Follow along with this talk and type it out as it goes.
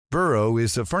Burrow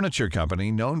is a furniture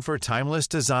company known for timeless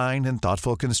design and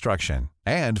thoughtful construction,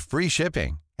 and free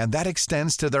shipping, and that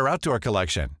extends to their outdoor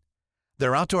collection.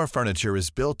 Their outdoor furniture is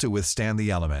built to withstand the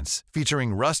elements,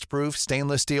 featuring rust-proof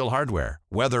stainless steel hardware,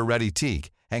 weather-ready teak,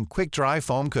 and quick-dry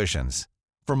foam cushions.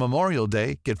 For Memorial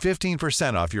Day, get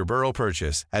 15% off your Burrow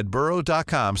purchase at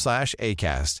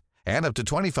burrow.com/ACAST and up to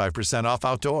 25% off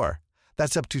outdoor.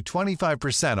 That's up to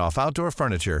 25% off outdoor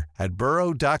furniture at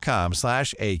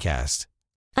burrow.com/ACAST.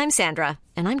 I'm Sandra,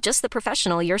 and I'm just the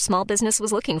professional your small business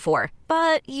was looking for.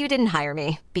 But you didn't hire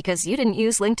me because you didn't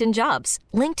use LinkedIn Jobs.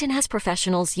 LinkedIn has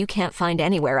professionals you can't find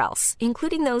anywhere else,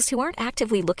 including those who aren't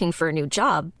actively looking for a new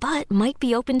job, but might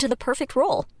be open to the perfect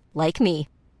role, like me.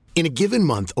 In a given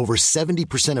month, over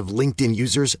 70% of LinkedIn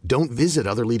users don't visit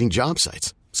other leading job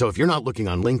sites. So if you're not looking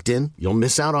on LinkedIn, you'll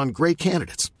miss out on great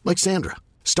candidates like Sandra.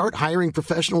 Start hiring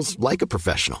professionals like a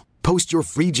professional. Post your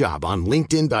free job on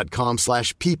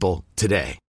linkedin.com/people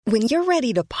today. When you're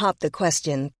ready to pop the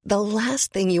question, the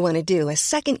last thing you want to do is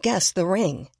second-guess the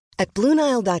ring. At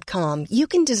BlueNile.com, you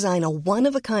can design a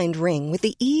one-of-a-kind ring with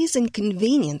the ease and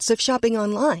convenience of shopping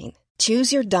online.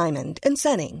 Choose your diamond and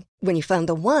setting. When you find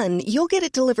the one, you'll get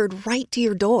it delivered right to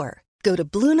your door. Go to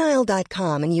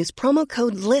BlueNile.com and use promo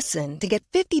code LISTEN to get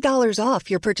 $50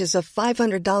 off your purchase of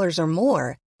 $500 or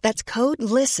more. That's code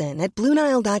LISTEN at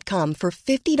BlueNile.com for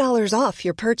 $50 off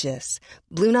your purchase.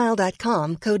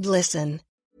 BlueNile.com, code LISTEN.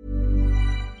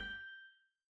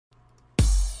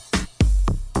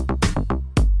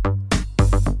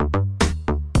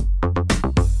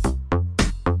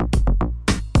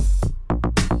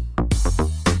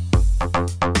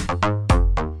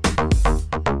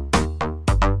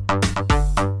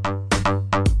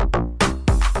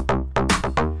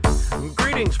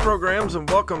 Programs, and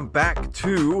welcome back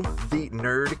to the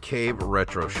Nerd Cave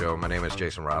Retro Show. My name is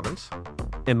Jason Robbins.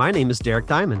 And my name is Derek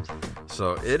Diamond.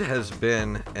 So it has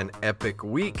been an epic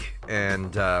week,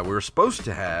 and we were supposed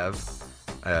to have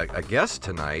a guest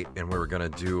tonight, and we were going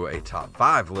to do a top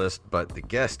 5 list, but the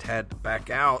guest had to back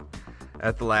out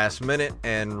at the last minute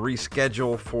and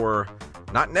reschedule for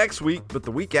not next week, but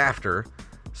the week after.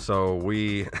 So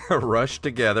we rushed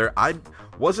together. I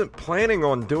wasn't planning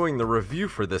on doing the review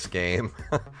for this game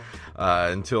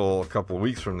until a couple of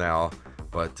weeks from now,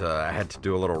 but I had to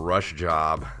do a little rush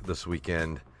job this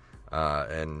weekend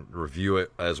and review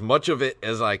it as much of it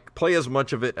as I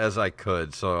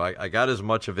could. So I got as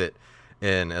much of it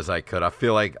in as I could. I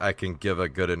feel like I can give a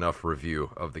good enough review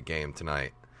of the game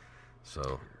tonight.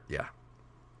 So yeah.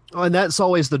 Oh, and that's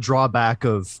always the drawback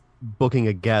of booking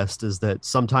a guest, is that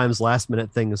sometimes last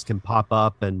minute things can pop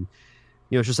up and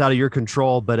it's just out of your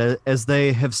control. But as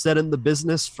they have said in the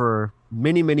business for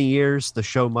many, many years, the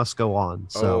show must go on.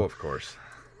 So, of course.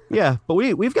 Yeah, but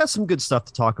we've got some good stuff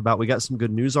to talk about. We got some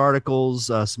good news articles,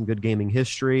 some good gaming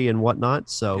history and whatnot.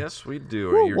 So yes, we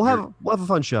do. We'll have a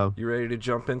fun show. You ready to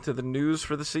jump into the news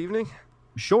for this evening?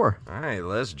 Sure. All right,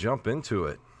 let's jump into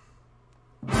it.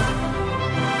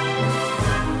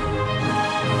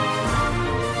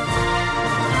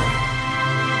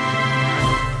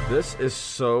 This is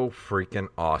so freaking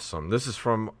awesome. This is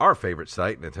from our favorite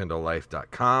site,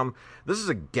 NintendoLife.com. This is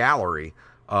a gallery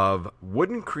of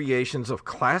wooden creations of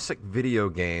classic video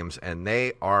games, and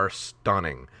they are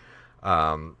stunning.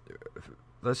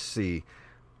 Let's see.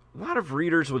 A lot of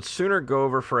readers would sooner go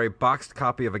over for a boxed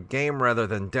copy of a game rather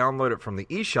than download it from the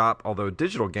eShop, although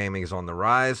digital gaming is on the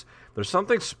rise. There's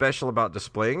something special about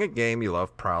displaying a game you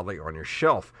love proudly on your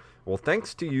shelf. Well,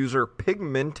 thanks to user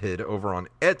Pigmented over on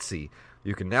Etsy,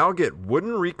 you can now get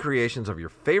wooden recreations of your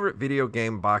favorite video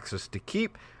game boxes to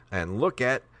keep and look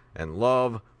at and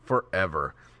love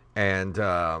forever. And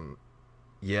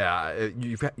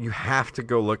you have to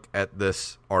go look at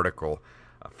this article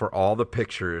for all the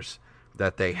pictures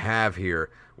that they have here.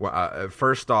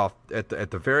 First off, at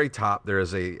the very top, there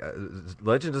is a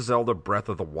Legend of Zelda Breath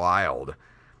of the Wild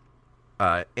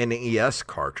NES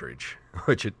cartridge,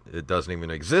 which it doesn't even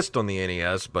exist on the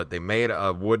NES, but they made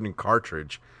a wooden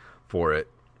cartridge for it.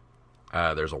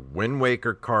 There's a Wind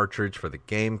Waker cartridge for the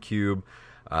GameCube.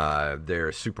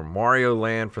 There's Super Mario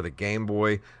Land for the Game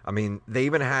Boy. I mean, they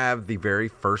even have the very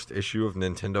first issue of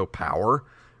Nintendo Power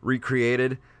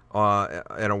recreated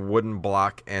in a wooden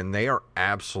block, and they are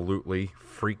absolutely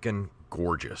freaking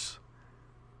gorgeous.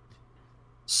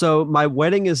 So my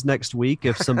wedding is next week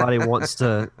if somebody wants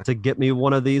to get me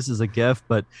one of these as a gift.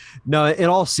 But no, in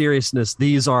all seriousness,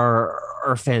 these are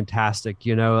fantastic.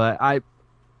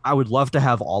 I would love to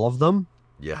have all of them.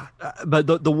 Yeah. But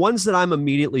the ones that I'm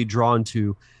immediately drawn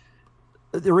to,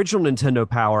 the original Nintendo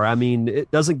Power, I mean, it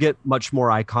doesn't get much more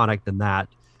iconic than that.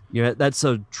 That's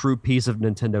a true piece of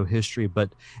Nintendo history.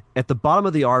 But at the bottom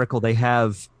of the article, they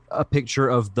have a picture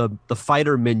of the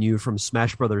fighter menu from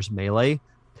Smash Brothers Melee.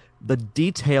 The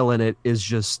detail in it is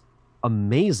just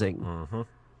amazing. Mm-hmm.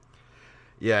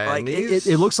 Yeah, like and these...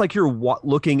 it looks like you're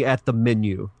looking at the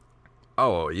menu.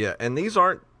 Oh yeah, and these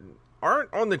aren't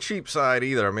on the cheap side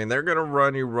either. I mean, they're going to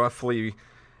run you roughly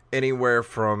anywhere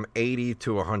from $80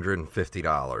 to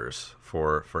 $150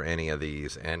 for any of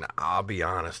these, and I'll be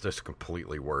honest, it's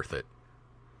completely worth it.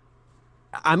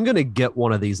 I'm going to get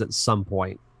one of these at some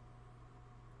point.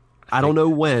 I don't know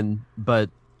when, but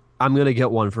I'm going to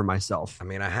get one for myself. I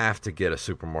mean, I have to get a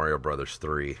Super Mario Brothers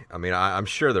 3. I mean, I'm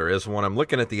sure there is one. I'm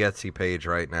looking at the Etsy page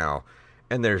right now,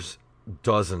 and there's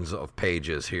dozens of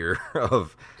pages here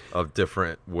of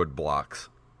different wood blocks.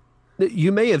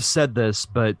 You may have said this,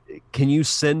 but can you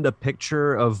send a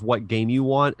picture of what game you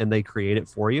want and they create it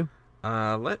for you?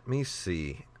 Let me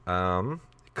see.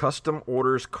 Custom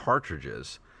orders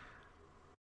cartridges.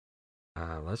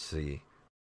 Let's see.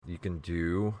 You can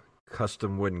do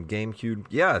custom wooden GameCube.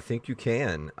 Yeah, I think you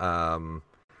can.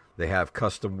 They have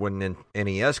custom wooden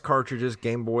NES cartridges,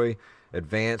 Game Boy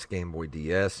Advance, Game Boy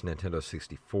DS, Nintendo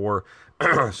 64.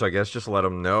 So I guess just let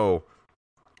them know,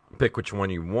 pick which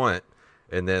one you want,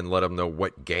 and then let them know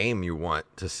what game you want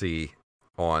to see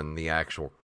on the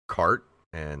actual cart,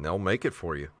 and they'll make it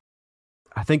for you.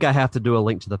 I think I have to do a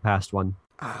Link to the Past one.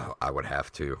 Oh, I would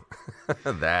have to.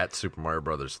 That, Super Mario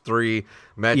Brothers 3,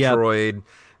 Metroid,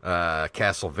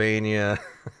 Castlevania,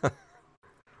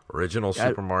 original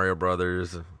Super Mario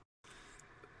Brothers.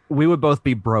 We would both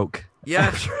be broke.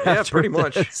 Yeah, after pretty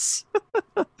this.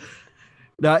 Much.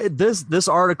 Now, this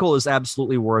article is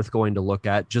absolutely worth going to look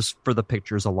at just for the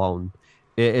pictures alone.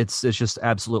 It's just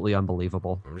absolutely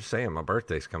unbelievable. I'm just saying, my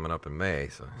birthday's coming up in May,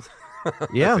 so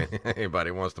yeah, if anybody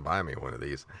wants to buy me one of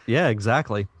these. Yeah,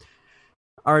 exactly.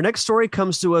 Our next story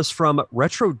comes to us from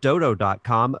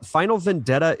RetroDodo.com. Final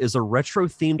Vendetta is a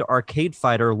retro-themed arcade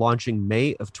fighter launching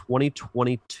May of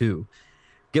 2022.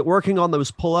 Get working on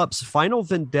those pull-ups. Final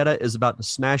Vendetta is about to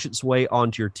smash its way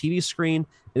onto your TV screen,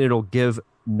 and it'll give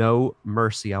no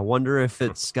mercy. I wonder if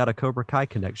it's got a Cobra Kai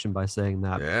connection by saying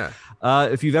that. Yeah.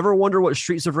 If you've ever wondered what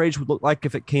Streets of Rage would look like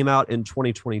if it came out in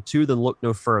 2022, then look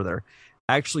no further.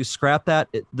 Actually, scrap that.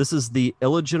 This is the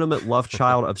illegitimate love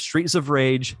child of Streets of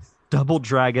Rage, Double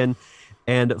Dragon,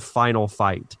 and Final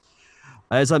Fight.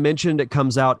 As I mentioned, it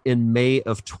comes out in May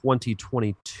of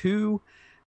 2022,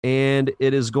 and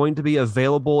it is going to be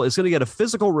available. It's going to get a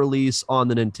physical release on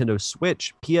the Nintendo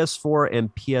Switch, PS4,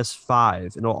 and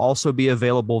PS5. And it'll also be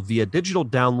available via digital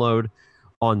download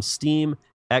on Steam,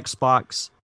 Xbox,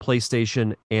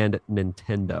 PlayStation, and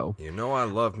Nintendo. You know, I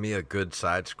love me a good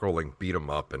side-scrolling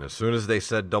beat-em-up, and as soon as they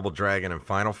said Double Dragon and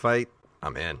Final Fight,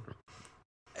 I'm in.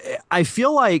 I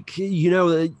feel like,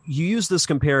 you use this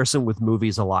comparison with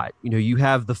movies a lot. You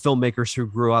have the filmmakers who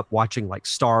grew up watching like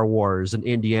Star Wars and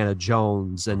Indiana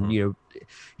Jones and,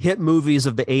 hit movies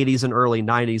of the 80s and early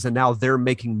 90s. And now they're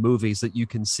making movies that you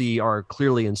can see are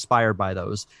clearly inspired by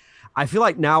those. I feel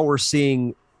like now we're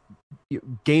seeing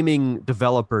gaming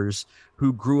developers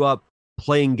who grew up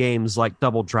playing games like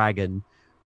Double Dragon,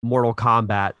 Mortal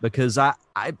Kombat, because I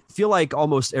feel like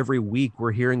almost every week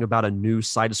we're hearing about a new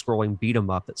side-scrolling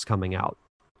beat-em-up that's coming out.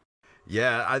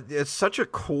 Yeah, it's such a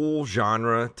cool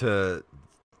genre to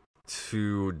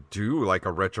do like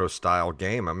a retro style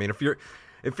game. I mean, if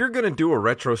you're gonna do a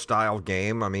retro style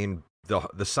game, I mean,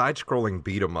 the side-scrolling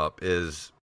beat-em-up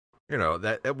is,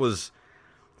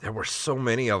 there were so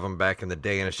many of them back in the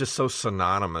day, and it's just so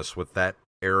synonymous with that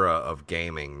era of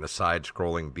gaming, the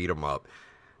side-scrolling beat-em-up.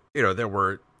 There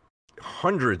were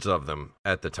hundreds of them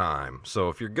at the time. So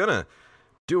if you're gonna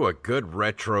do a good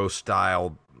retro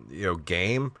style,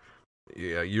 game,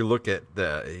 you look at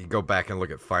you go back and look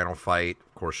at Final Fight,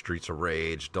 of course, Streets of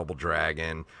Rage, Double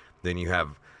Dragon. Then you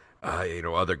have,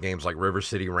 other games like River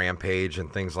City Rampage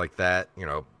and things like that.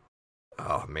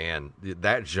 Oh man,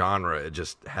 that genre, it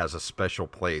just has a special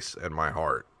place in my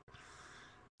heart.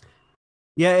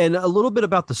 Yeah, and a little bit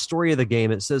about the story of the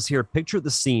game. It says here, picture the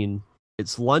scene.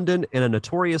 It's London, and a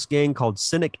notorious gang called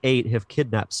Cynic 8 have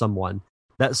kidnapped someone.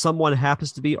 That someone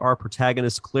happens to be our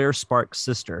protagonist, Claire Sparks'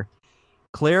 sister.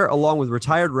 Claire, along with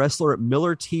retired wrestler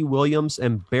Miller T. Williams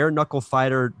and bare-knuckle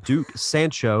fighter Duke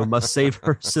Sancho, must save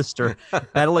her sister,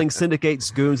 battling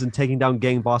Syndicate goons and taking down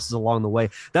gang bosses along the way.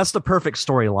 That's the perfect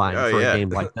storyline for a game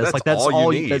like this. That's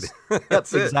all you need.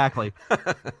 That's exactly.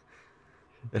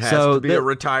 It has to be a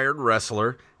retired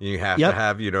wrestler. You have to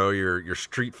have, your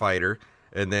street fighter.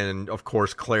 And then, of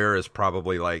course, Claire is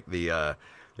probably like the,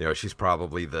 she's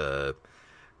probably the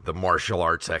martial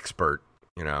arts expert,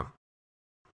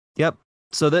 Yep.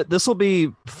 So this will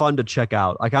be fun to check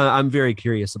out. Like, I'm very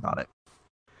curious about it.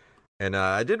 And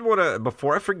I did want to,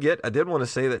 before I forget, I did want to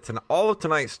say that all of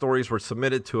tonight's stories were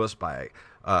submitted to us by,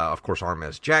 of course,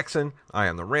 Armez Jackson, I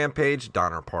Am the Rampage,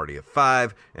 Donner Party of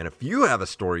 5. And if you have a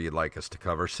story you'd like us to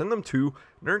cover, send them to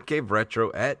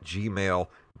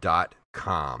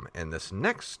nerdcaveretro@gmail.com. And this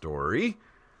next story,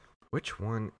 which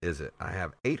one is it? I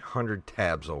have 800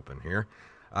 tabs open here.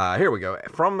 Here we go.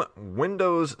 From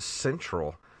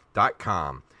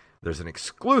WindowsCentral.com, there's an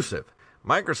exclusive.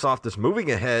 Microsoft is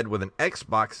moving ahead with an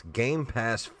Xbox Game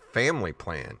Pass family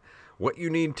plan. What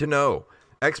you need to know.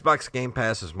 Xbox Game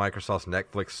Pass is Microsoft's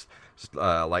Netflix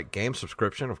like game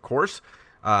subscription, of course.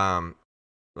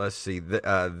 Let's see.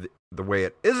 The way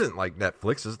it isn't like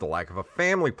Netflix is the lack of a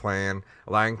family plan,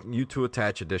 allowing you to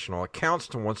attach additional accounts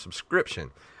to one subscription.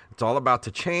 It's all about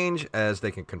to change, as they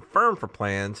can confirm for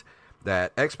plans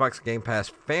that Xbox Game Pass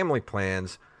family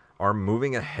plans are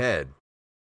moving ahead.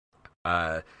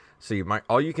 So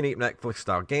all-you-can-eat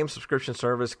Netflix-style game subscription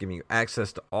service, giving you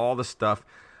access to all the stuff.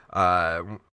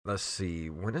 Let's see,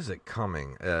 when is it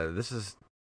coming? This is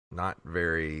not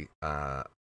very...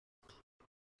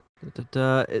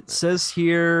 It says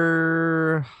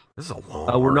here... This is a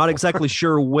long we're not article. exactly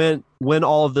sure when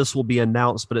all of this will be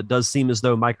announced, but it does seem as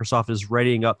though Microsoft is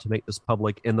readying up to make this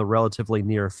public in the relatively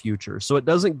near future. So it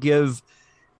doesn't give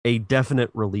a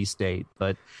definite release date,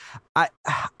 but I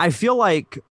feel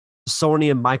like Sony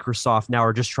and Microsoft now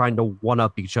are just trying to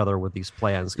one-up each other with these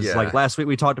plans. Because like last week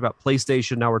we talked about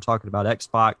PlayStation, now we're talking about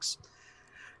Xbox.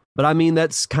 But I mean,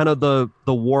 that's kind of the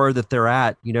war that they're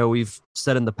at. You know, we've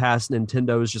said in the past,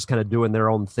 Nintendo is just kind of doing their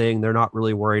own thing. They're not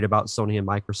really worried about Sony and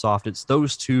Microsoft. It's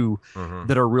those two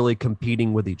that are really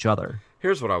competing with each other.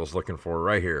 Here's what I was looking for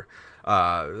right here.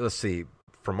 Let's see.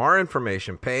 From our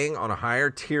information, paying on a higher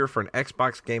tier for an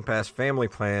Xbox Game Pass family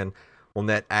plan will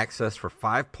net access for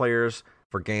 5 players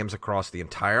for games across the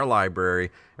entire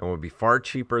library, and will be far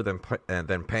cheaper than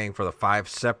paying for the 5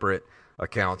 separate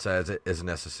accounts as it is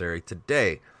necessary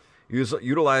today.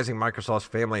 Utilizing Microsoft's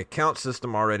family account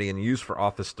system already in use for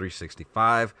Office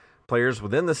 365, players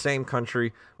within the same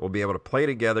country will be able to play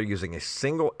together using a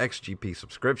single XGP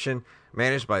subscription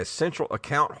managed by a central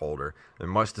account holder in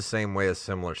much the same way as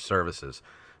similar services.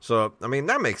 So, I mean,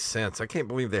 that makes sense. I can't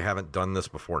believe they haven't done this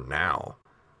before now.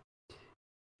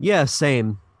 Yeah,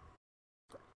 same.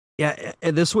 Yeah,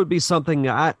 this would be something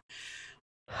I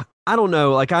don't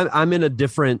know. Like I'm in a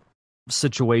different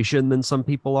situation than some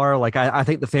people are. Like I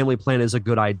think the family plan is a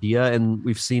good idea, and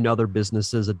we've seen other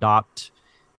businesses adopt,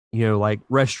 you know, like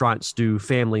restaurants do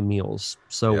family meals.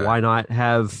 So why not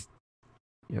have,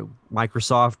 you know,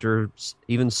 Microsoft or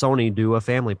even Sony do a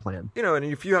family plan? You know, and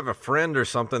if you have a friend or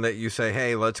something that you say,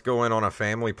 hey, let's go in on a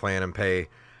family plan and pay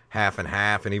half and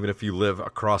half, and even if you live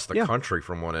across the country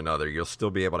from one another, you'll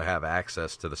still be able to have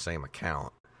access to the same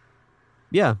account.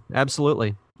 Yeah,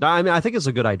 absolutely. I mean, I think it's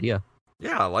a good idea.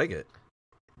 Yeah, I like it.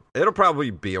 It'll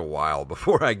probably be a while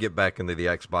before I get back into the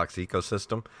Xbox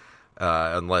ecosystem,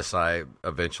 unless I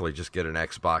eventually just get an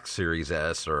Xbox Series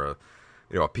S or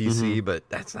a PC, but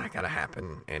that's not going to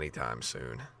happen anytime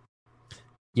soon.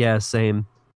 Yeah, same.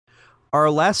 Our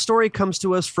last story comes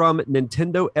to us from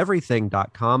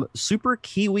NintendoEverything.com. Super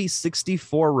Kiwi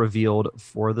 64 revealed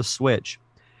for the Switch.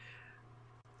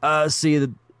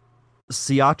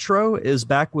 Ciatro is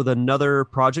back with another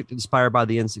project inspired by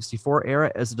the N64 era,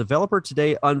 as a developer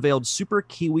today unveiled Super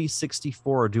Kiwi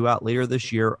 64, due out later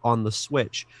this year on the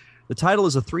Switch. The title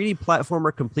is a 3D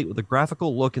platformer complete with a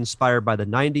graphical look inspired by the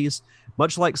 90s.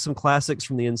 Much like some classics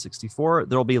from the N64,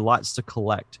 there will be lots to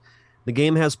collect. The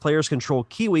game has players control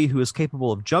Kiwi, who is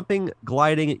capable of jumping,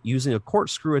 gliding, using a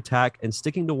corkscrew attack, and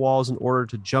sticking to walls in order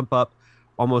to jump up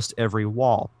almost every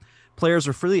wall. Players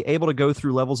are freely able to go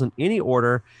through levels in any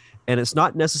order, and it's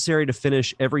not necessary to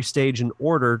finish every stage in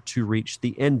order to reach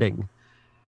the ending.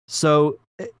 So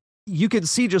you can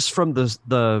see just from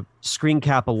the screen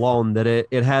cap alone that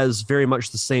it has very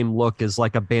much the same look as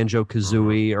like a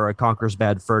Banjo-Kazooie or a Conker's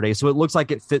Bad Fur Day. So it looks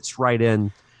like it fits right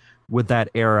in with that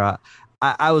era.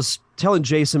 I was telling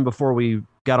Jason before we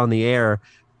got on the air,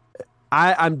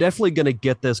 I'm definitely going to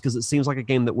get this because it seems like a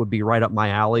game that would be right up my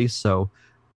alley. So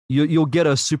you'll get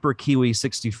a Super Kiwi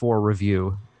 64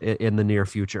 review in the near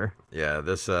future. Yeah,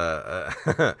 this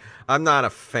I'm not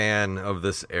a fan of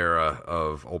this era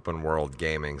of open world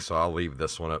gaming, so I'll leave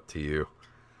this one up to you.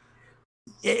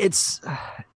 It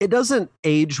doesn't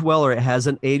age well, or it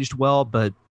hasn't aged well,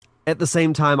 but at the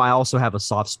same time, I also have a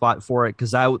soft spot for it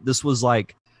because this was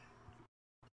like.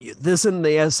 This and the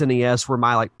SNES were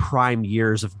my like prime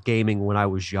years of gaming when I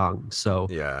was young. So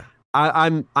yeah,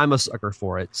 I'm a sucker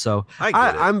for it. So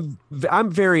I'm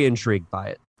very intrigued by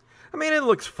it. I mean, it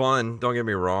looks fun. Don't get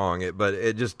me wrong. But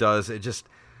it just does. It just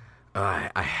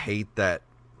I hate that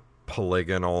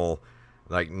polygonal,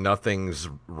 like nothing's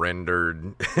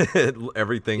rendered.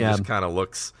 Everything just kind of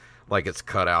looks like it's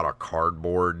cut out of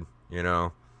cardboard, you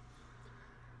know?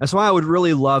 That's why I would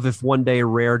really love if one day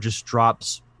Rare just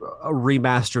drops a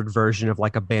remastered version of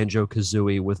like a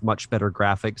Banjo-Kazooie with much better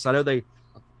graphics. I know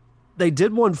they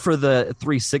did one for the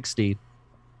 360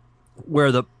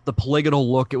 where the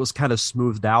polygonal look, it was kind of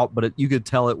smoothed out, but you could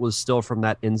tell it was still from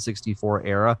that N64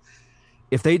 era.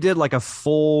 If they did like a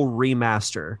full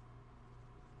remaster,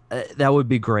 that would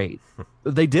be great.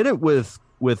 They did it with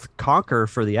Conquer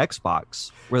for the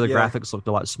Xbox, where the graphics looked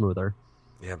a lot smoother.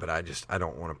 Yeah, but I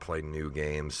don't want to play new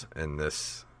games in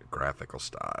this graphical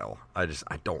style. I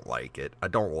don't like it. I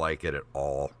don't like it at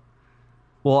all.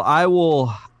 Well, I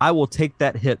will take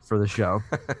that hit for the show.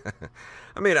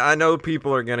 I mean, I know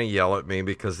people are going to yell at me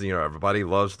because, you know, everybody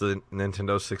loves the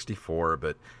Nintendo 64,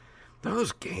 but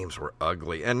those games were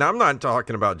ugly. And I'm not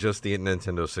talking about just the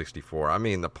Nintendo 64. I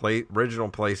mean, the original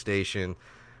PlayStation,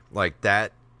 like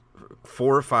that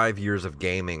 4 or 5 years of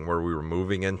gaming where we were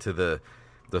moving into the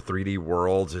 3D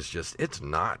worlds is just, it's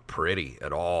not pretty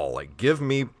at all. Like, give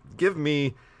me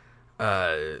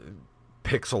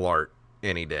pixel art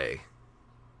any day.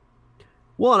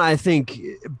 Well, and I think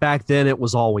back then it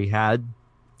was all we had,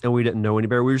 and we didn't know any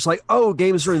better. We were just like, oh,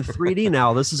 games are in 3D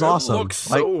now. This is awesome. It looks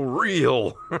so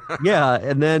real. Yeah,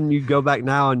 and then you go back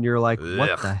now and you're like,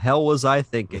 what the hell was I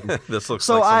thinking? This looks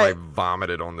like somebody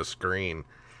vomited on the screen.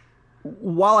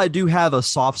 While I do have a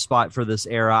soft spot for this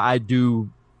era, I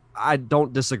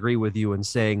don't disagree with you in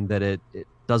saying that it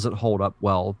doesn't hold up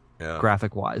well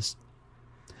graphic-wise.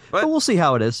 But we'll see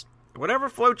how it is. Whatever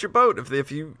floats your boat.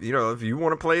 If you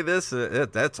want to play this,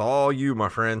 that's all you, my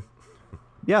friend.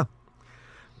 Yeah.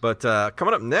 But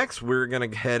coming up next, we're going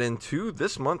to head into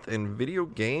this month in video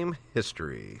game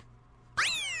history.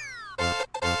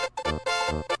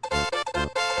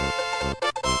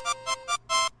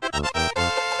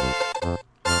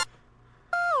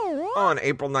 On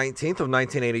April 19th of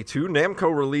 1982,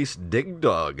 Namco released Dig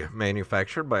Dug,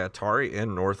 manufactured by Atari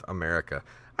in North America.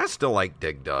 I still like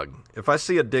Dig Dug. If I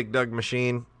see a Dig Dug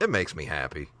machine, it makes me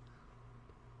happy.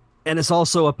 And it's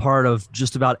also a part of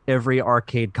just about every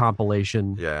arcade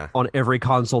compilation on every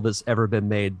console that's ever been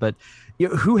made. But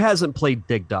who hasn't played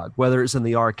Dig Dug? Whether it's in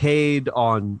the arcade,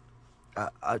 on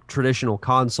a traditional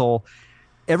console,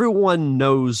 everyone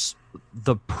knows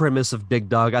the premise of Dig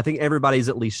Dug. I think everybody's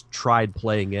at least tried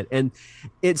playing it. And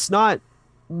it's not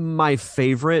my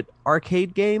favorite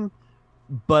arcade game,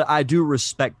 but I do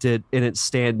respect it in its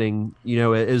standing,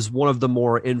 as one of the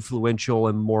more influential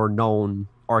and more known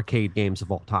arcade games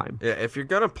of all time. Yeah, if you're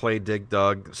going to play Dig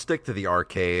Dug, stick to the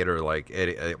arcade or like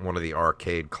one of the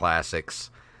arcade classics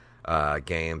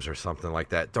games or something like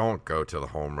that. Don't go to the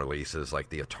home releases like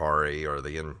the Atari or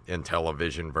the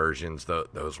Intellivision versions.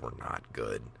 Those were not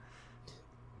good.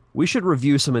 We should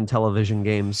review some Intellivision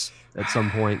games at some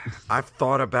point. I've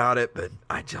thought about it, but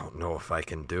I don't know if I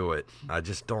can do it. I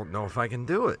just don't know if I can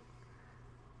do it.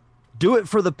 Do it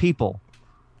for the people.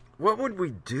 What would we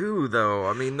do, though?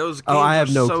 I mean, those games I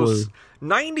have no clue.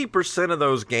 90% of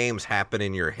those games happen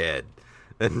in your head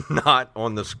and not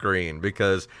on the screen,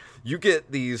 because you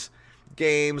get these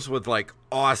games with, like,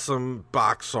 awesome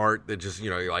box art that just,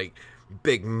 like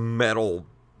big metal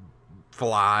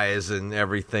flies and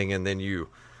everything, and then you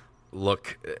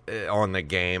look on the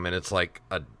game and it's like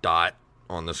a dot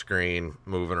on the screen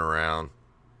moving around.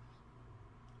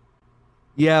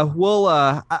 Yeah, well,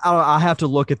 I'll have to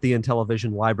look at the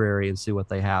Intellivision library and see what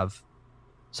they have.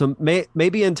 So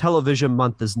maybe Intellivision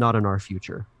month is not in our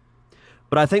future,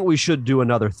 but I think we should do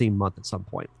another theme month at some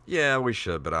point. Yeah, we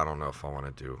should, but I don't know if I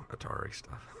want to do Atari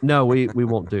stuff. No, we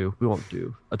won't do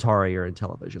Atari or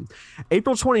Intellivision.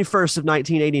 April 21st of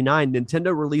 1989,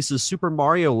 Nintendo releases Super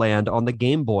Mario Land on the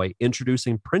Game Boy,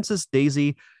 introducing Princess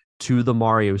Daisy to the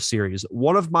Mario series.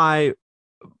 One of my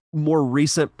more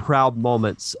recent proud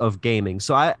moments of gaming.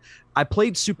 So I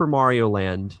played Super Mario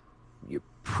Land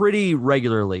pretty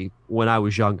regularly when I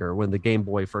was younger, when the Game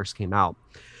Boy first came out,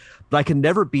 but I could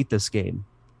never beat this game.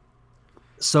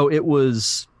 So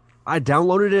I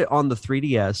downloaded it on the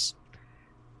 3DS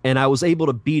and I was able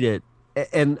to beat it.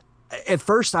 And at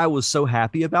first I was so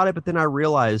happy about it, but then I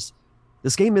realized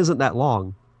this game isn't that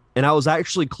long. And I was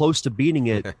actually close to beating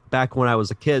it back when I was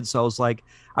a kid. So I was like,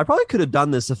 I probably could have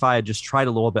done this if I had just tried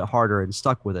a little bit harder and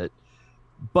stuck with it.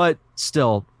 But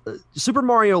still, Super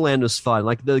Mario Land was fun.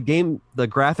 Like the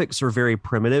graphics are very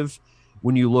primitive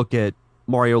when you look at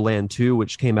Mario Land 2,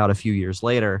 which came out a few years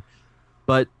later.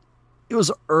 But it was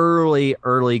early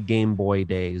Game Boy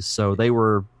days. So they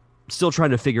were still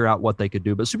trying to figure out what they could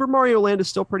do. But Super Mario Land is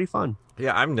still pretty fun.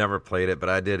 Yeah, I've never played it, but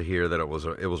I did hear that it was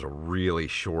a really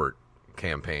short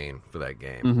campaign for that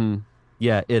game. Mm-hmm.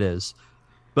 Yeah, it is,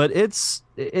 but it's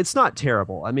not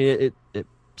terrible. I mean,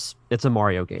 it's a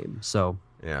Mario game, so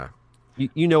Yeah.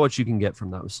 you know what you can get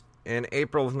from those. In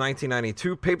April of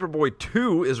 1992, Paperboy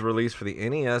 2 is released for the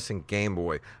NES and Game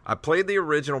Boy. I played the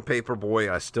original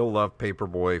Paperboy. I still love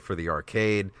Paperboy for the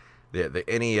arcade. The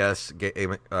NES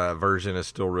version is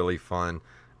still really fun.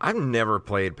 I've never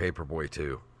played Paperboy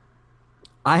 2.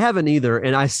 I haven't either,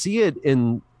 and I see it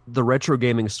in the retro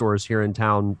gaming stores here in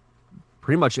town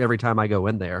pretty much every time I go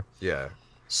in there. Yeah.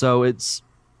 So it's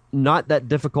not that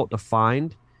difficult to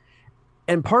find.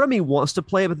 And part of me wants to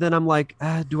play it, but then I'm like,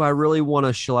 do I really want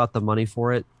to shell out the money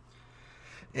for it?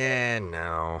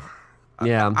 No.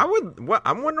 Yeah.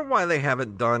 I'm wondering why they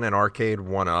haven't done an arcade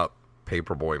 1-up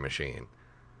Paperboy machine.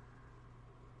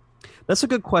 That's a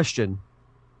good question.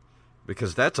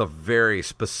 Because that's a very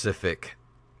specific,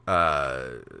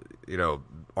 arcade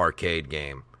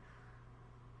game.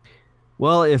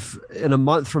 Well, if in a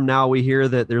month from now we hear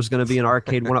that there's going to be an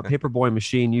arcade 1-up Paperboy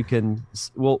machine,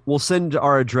 we'll send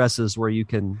our addresses where you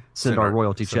can send our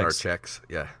royalty checks. checks. Our checks,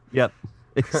 yeah. Yep,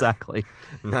 exactly.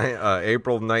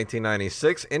 April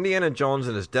 1996, Indiana Jones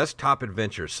and His Desktop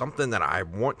Adventures, something that I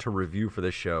want to review for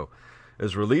this show,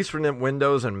 is released for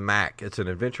Windows and Mac. It's an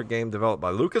adventure game developed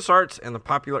by LucasArts and the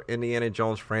popular Indiana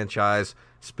Jones franchise,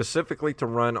 specifically to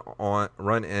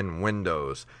run in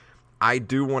Windows. I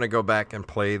do want to go back and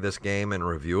play this game and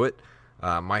review it.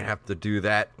 Might have to do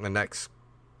that in the next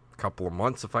couple of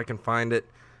months if I can find it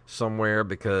somewhere,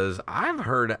 because I've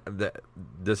heard that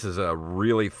this is a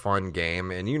really fun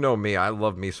game, and you know me, I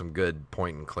love me some good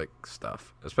point-and-click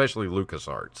stuff, especially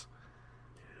LucasArts.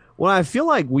 Well, I feel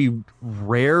like we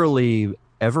rarely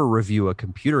ever review a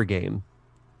computer game,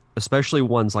 especially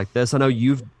ones like this. I know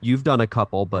you've done a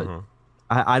couple, but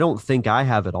I don't think I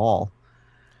have at all.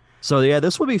 So, yeah,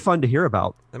 this would be fun to hear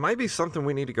about. It might be something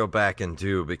we need to go back and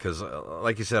do because,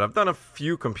 like you said, I've done a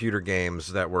few computer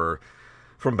games that were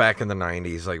from back in the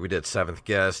 90s. Like we did Seventh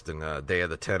Guest and Day of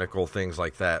the Tentacle, things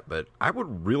like that. But I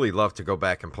would really love to go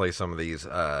back and play some of these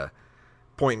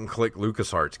point-and-click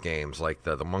LucasArts games, like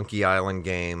the Monkey Island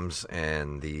games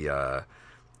and the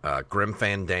Grim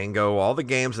Fandango, all the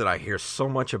games that I hear so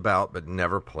much about but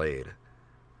never played.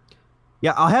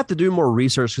 Yeah, I'll have to do more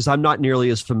research because I'm not nearly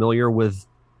as familiar with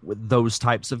those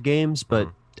types of games, but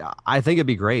I think it'd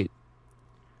be great.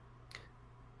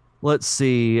 Let's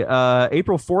see.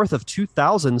 April 4th of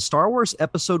 2000, Star Wars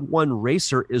Episode 1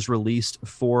 Racer is released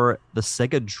for the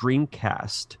Sega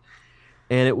Dreamcast.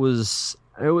 And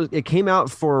it came out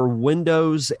for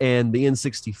Windows and the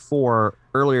N64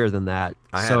 earlier than that.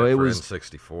 I had it for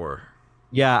N64.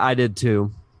 Yeah, I did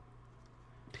too.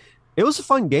 It was a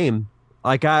fun game.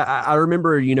 Like I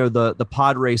remember, the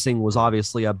pod racing was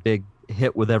obviously a big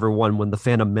hit with everyone when the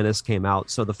Phantom Menace came out.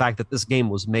 So the fact that this game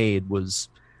was made was,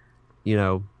 it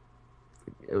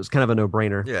was kind of a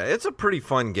no-brainer. Yeah, it's a pretty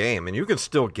fun game, and you can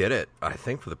still get it, I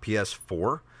think, for the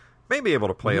PS4. May be able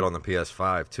to play it on the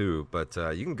PS5 too, but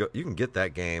you can get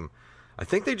that game. I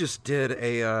think they just did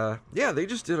a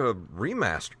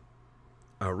remaster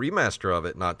of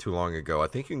it not too long ago. I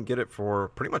think you can get it for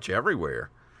pretty much everywhere.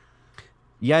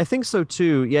 Yeah, I think so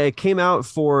too. Yeah, it came out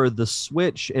for the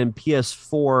Switch and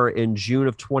PS4 in June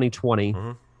of 2020,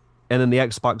 and then the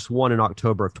Xbox One in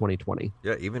October of 2020.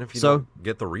 Yeah, even if you don't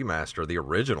get the remaster, the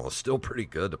original is still pretty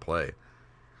good to play.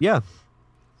 Yeah.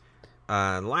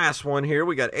 And last one here,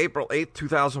 we got April 8th,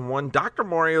 2001. Dr.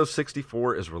 Mario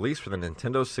 64 is released for the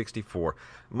Nintendo 64.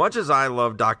 Much as I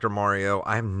love Dr. Mario,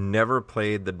 I've never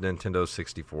played the Nintendo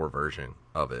 64 version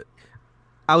of it.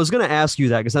 I was going to ask you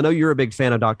that because I know you're a big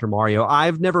fan of Dr. Mario.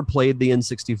 I've never played the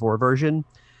N64 version.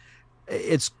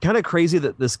 It's kind of crazy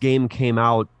that this game came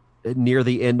out near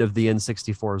the end of the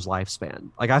N64's lifespan.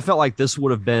 Like, I felt like this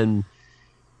would have been,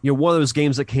 one of those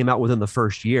games that came out within the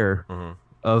first year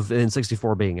of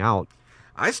N64 being out.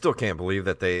 I still can't believe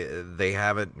that they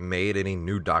haven't made any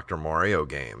new Dr. Mario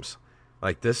games.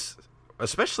 Like this,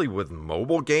 especially with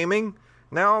mobile gaming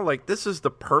now, like this is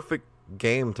the perfect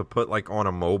game to put like on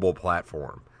a mobile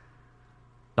platform.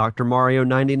 Dr. Mario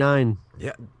 99.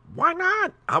 Yeah, why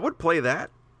not? I would play that.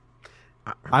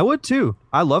 I would too.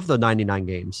 I love the 99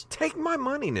 games. Take my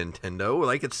money, Nintendo.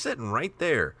 Like it's sitting right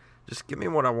there. Just give me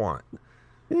what I want.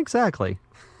 Exactly.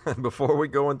 Before we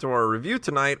go into our review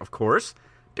tonight, of course,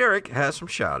 Derek has some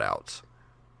shout outs.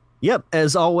 Yep.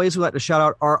 As always, we'd like to shout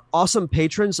out our awesome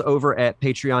patrons over at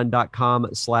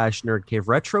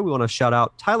patreon.com/nerdcaveretro. We want to shout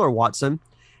out Tyler Watson,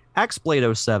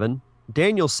 Axblade07,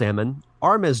 Daniel Salmon,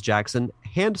 Armez Jackson,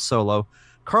 Hand Solo,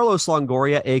 Carlos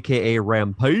Longoria, a.k.a.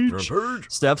 Rampage,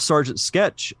 Steph Sargent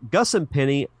Sketch, Gus and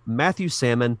Penny, Matthew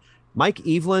Salmon, Mike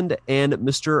Eveland, and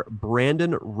Mr.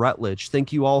 Brandon Rutledge.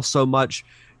 Thank you all so much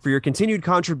for your continued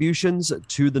contributions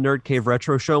to the Nerd Cave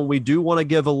Retro Show. We do want to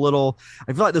give a little,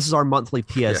 I feel like this is our monthly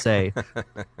PSA.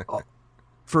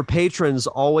 For patrons,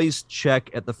 always check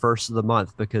at the first of the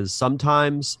month, because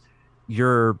sometimes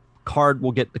your card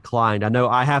will get declined. I know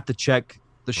I have to check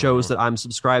the shows that I'm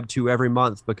subscribed to every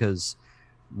month because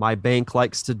my bank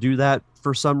likes to do that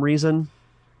for some reason.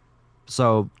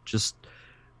 So just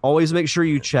always make sure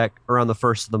you check around the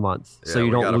first of the month so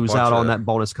you don't lose out on that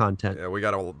bonus content. Yeah, we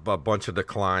got a bunch of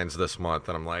declines this month,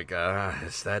 and I'm like,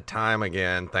 it's that time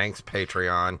again. Thanks,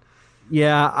 Patreon.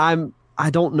 Yeah, I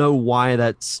don't know why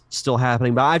that's still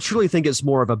happening, but I truly think it's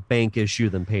more of a bank issue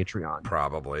than Patreon.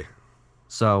 Probably.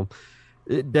 So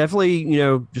definitely,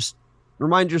 just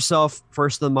remind yourself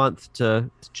first of the month to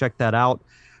check that out.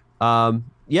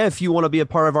 Yeah, if you want to be a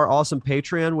part of our awesome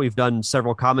Patreon, we've done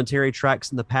several commentary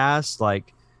tracks in the past,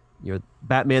 like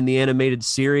Batman the Animated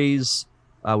Series.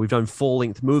 We've done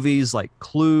full-length movies like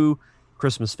Clue,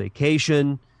 Christmas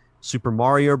Vacation, Super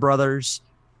Mario Brothers.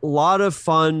 A lot of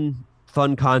fun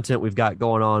content we've got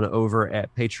going on over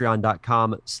at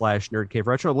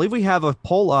patreon.com/nerdcaveretro. I believe we have a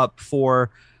poll up for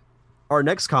our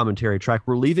next commentary track.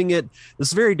 We're leaving it, this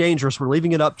is very dangerous, we're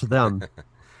leaving it up to them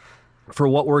for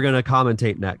what we're going to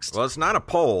commentate next. Well, it's not a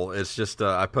poll. It's just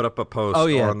I put up a post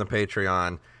on the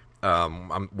Patreon.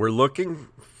 We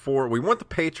want the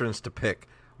patrons to pick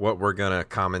what we're going to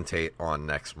commentate on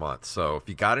next month. So if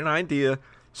you got an idea,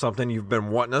 something you've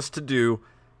been wanting us to do,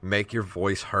 make your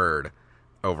voice heard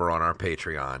over on our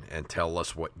Patreon and tell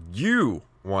us what you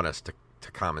want us to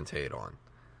commentate on.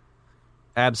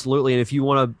 Absolutely. And if you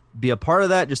want to be a part of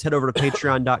that, just head over to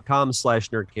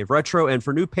patreon.com/nerdcaveretro. And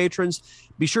for new patrons,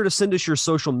 be sure to send us your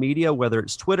social media, whether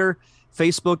it's Twitter,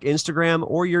 Facebook, Instagram,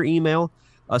 or your email,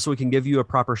 so we can give you a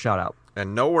proper shout out.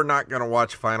 And no, we're not going to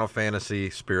watch Final Fantasy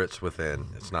Spirits Within.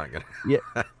 It's not going to.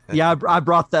 Yeah, I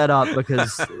brought that up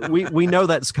because we know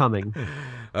that's coming.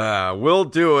 We'll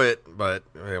do it, but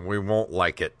we won't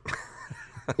like it.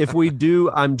 If we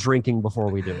do, I'm drinking before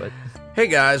we do it. Hey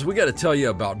guys, we got to tell you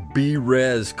about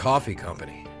B-Rez Coffee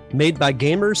Company. Made by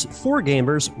gamers for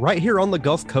gamers right here on the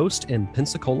Gulf Coast in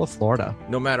Pensacola, Florida.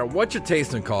 No matter what your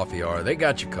taste in coffee are, they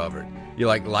got you covered. You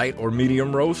like light or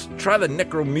medium roast? Try the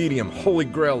Necro Medium, Holy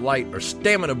Grail Light, or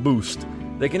Stamina Boost.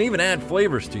 They can even add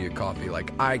flavors to your coffee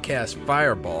like iCast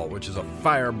Fireball, which is a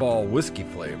fireball whiskey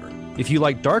flavor. If you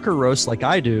like darker roasts like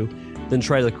I do, then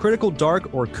try the Critical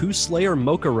Dark or Coup Slayer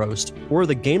Mocha Roast, or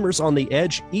the Gamers on the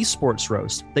Edge Esports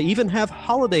Roast. They even have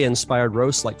holiday-inspired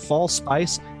roasts like Fall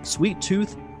Spice, Sweet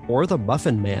Tooth, or the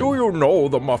Muffin Man. Do you know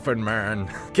the Muffin Man?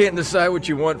 Can't decide what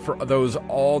you want for those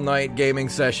all-night gaming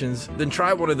sessions? Then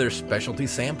try one of their specialty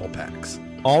sample packs.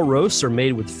 All roasts are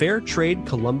made with fair trade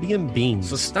Colombian beans.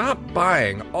 So stop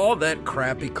buying all that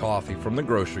crappy coffee from the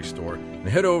grocery store and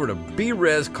head over to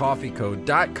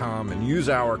brezcoffeeco.com and use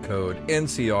our code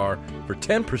NCR for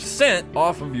 10%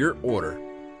 off of your order.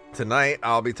 Tonight,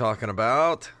 I'll be talking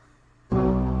about...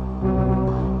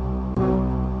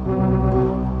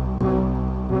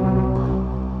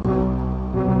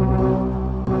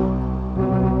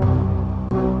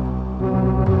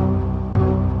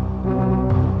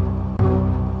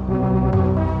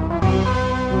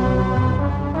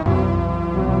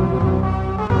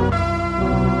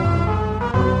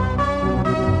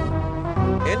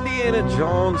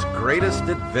 Jones' Greatest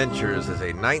Adventures is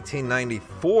a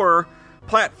 1994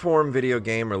 platform video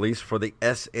game released for the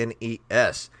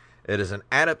SNES. It is an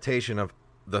adaptation of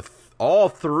all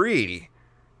three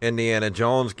Indiana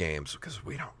Jones games, because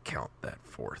we don't count that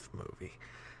fourth movie.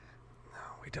 No,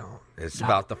 we don't. It's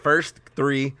about the first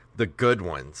three, the good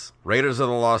ones. Raiders of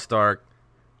the Lost Ark,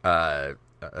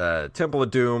 Temple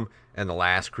of Doom, and The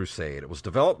Last Crusade. It was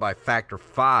developed by Factor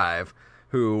 5,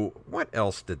 who, what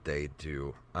else did they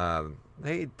do?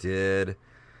 They did,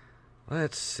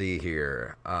 let's see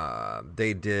here.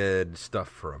 They did stuff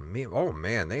for me. Oh,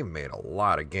 man, they made a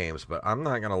lot of games, but I'm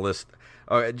not going to list.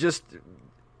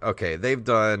 Okay, they've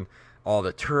done all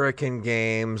the Turrican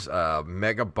games,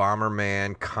 Mega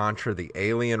Bomberman, Contra, the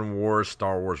Alien Wars,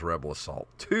 Star Wars Rebel Assault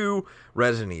 2,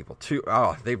 Resident Evil 2.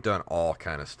 Oh, they've done all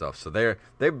kind of stuff. So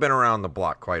they've been around the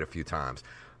block quite a few times.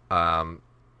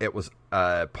 It was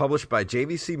published by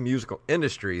JVC Musical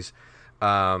Industries,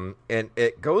 and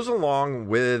it goes along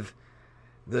with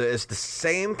it's the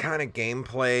same kind of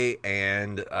gameplay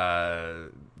and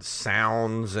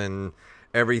sounds and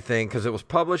everything, because it was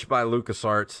published by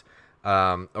LucasArts,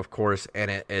 of course,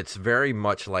 and it's very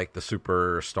much like the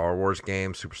Super Star Wars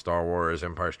games, Super Star Wars,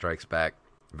 Empire Strikes Back,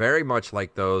 very much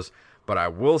like those, but I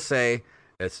will say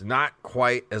it's not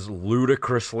quite as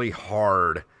ludicrously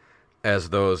hard as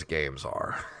those games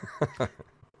are.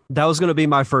 That was going to be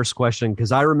my first question,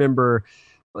 because I remember,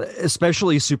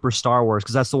 especially Super Star Wars,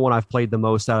 because that's the one I've played the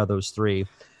most out of those three.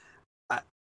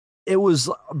 It was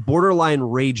borderline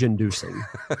rage-inducing.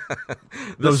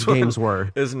 Those games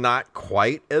were. Is not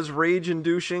quite as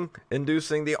rage-inducing.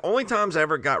 The only times I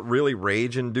ever got really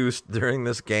rage-induced during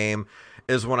this game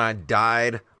is when I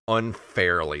died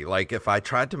unfairly. Like if I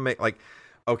tried to make like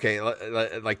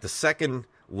the second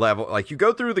level, like you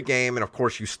go through the game, and of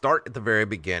course you start at the very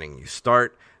beginning. You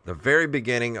start the very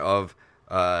beginning of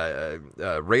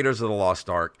Raiders of the Lost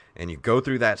Ark, and you go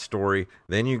through that story.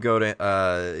 Then you go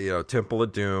to Temple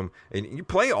of Doom, and you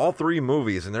play all three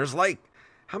movies. And there's like,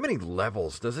 how many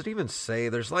levels does it even say?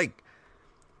 There's like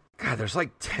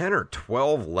 10 or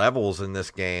 12 levels in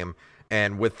this game,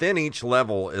 and within each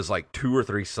level is like 2 or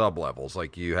 3 sub levels.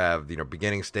 Like you have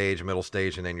beginning stage, middle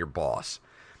stage, and then your boss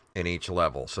in each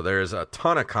level. So there's a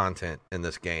ton of content in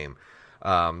this game.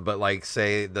 But like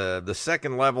say the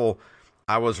second level,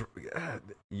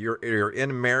 you're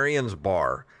in Marion's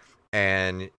bar,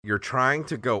 and you're trying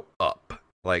to go up,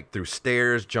 like through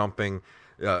stairs, jumping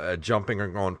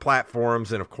on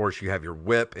platforms, and of course you have your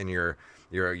whip, and you're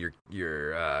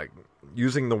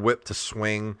using the whip to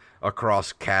swing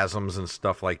across chasms and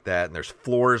stuff like that. And there's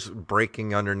floors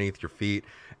breaking underneath your feet,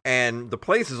 and the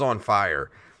place is on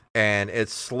fire, and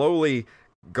it's slowly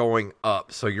going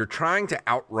up. So you're trying to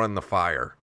outrun the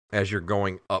fire as you're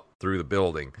going up through the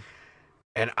building.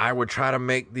 And I would try to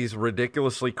make these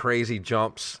ridiculously crazy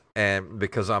jumps, and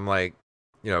because I'm like,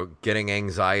 getting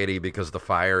anxiety because the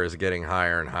fire is getting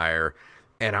higher and higher,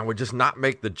 and I would just not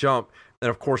make the jump. And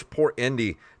of course, poor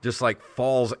Indy just like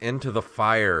falls into the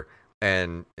fire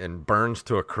and burns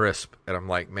to a crisp. And I'm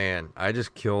like, man, I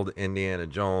just killed Indiana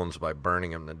Jones by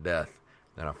burning him to death,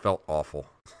 and I felt awful.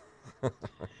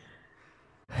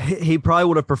 He probably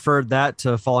would have preferred that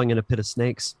to falling in a pit of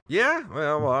snakes. Yeah,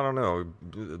 well, I don't know.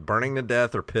 Burning to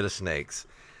death or pit of snakes.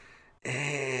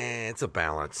 It's a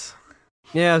balance.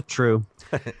 Yeah, true.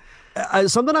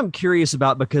 Something I'm curious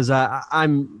about, because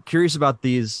I'm curious about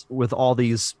these, with all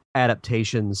these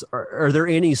adaptations. Are there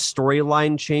any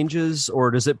storyline changes,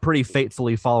 or does it pretty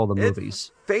faithfully follow the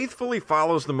movies? It faithfully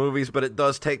follows the movies, but it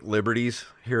does take liberties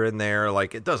here and there.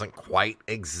 Like it doesn't quite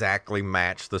exactly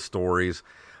match the stories.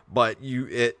 But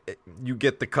you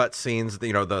get the cut scenes,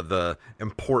 the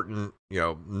important,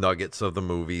 nuggets of the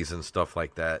movies and stuff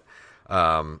like that.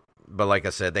 But like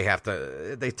I said,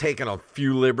 they've taken a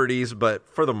few liberties, but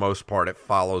for the most part, it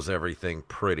follows everything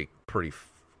pretty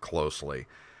closely.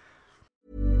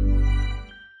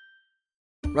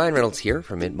 Ryan Reynolds here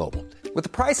from Mint Mobile. With the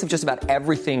price of just about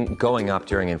everything going up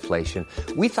during inflation,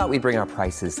 we thought we'd bring our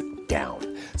prices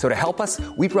down. So to help us,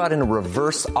 we brought in a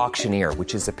reverse auctioneer,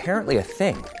 which is apparently a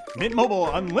thing. Mint Mobile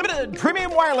Unlimited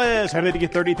Premium Wireless. How to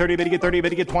get 30, 30, bit to get 30, bit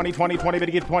to get 20, 20, 20, bit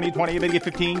to get 20, 20, bit to get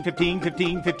 15, 15,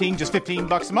 15, 15, just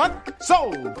 $15 a month?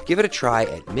 Sold! Give it a try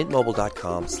at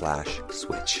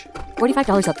mintmobile.com/switch.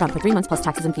 $45 up front for 3 months plus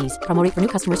taxes and fees. Promo rate for new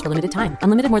customers for limited time.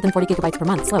 Unlimited more than 40 gigabytes per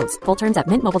month. Slows full terms at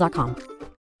mintmobile.com.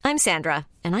 I'm Sandra,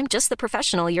 and I'm just the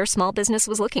professional your small business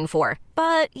was looking for.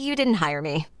 But you didn't hire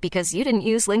me because you didn't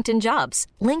use LinkedIn Jobs.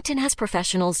 LinkedIn has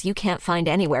professionals you can't find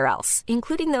anywhere else,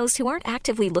 including those who aren't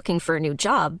actively looking for a new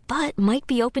job, but might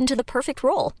be open to the perfect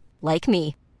role, like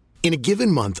me. In a given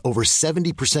month, over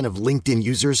 70% of LinkedIn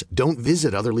users don't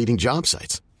visit other leading job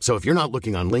sites. So if you're not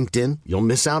looking on LinkedIn, you'll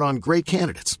miss out on great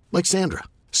candidates like Sandra.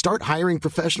 Start hiring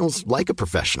professionals like a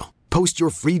professional. Post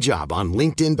your free job on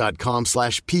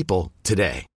linkedin.com/people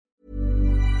today.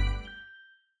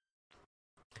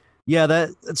 Yeah,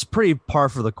 that's pretty par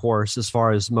for the course as far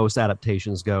as most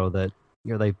adaptations go, that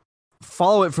they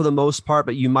follow it for the most part,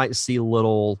 but you might see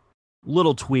little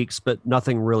tweaks, but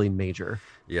nothing really major.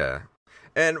 Yeah.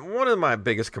 And one of my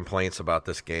biggest complaints about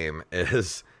this game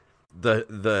is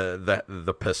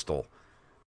the pistol.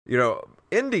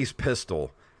 Indy's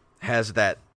pistol has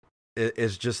that,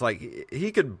 is just like,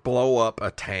 he could blow up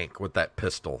a tank with that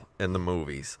pistol in the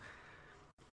movies.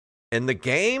 In the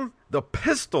game, the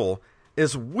pistol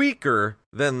is weaker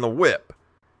than the whip.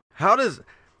 How does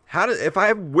if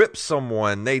I whip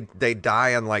someone, they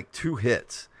die in like 2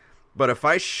 hits. But if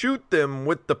I shoot them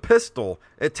with the pistol,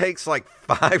 it takes like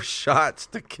 5 shots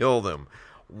to kill them.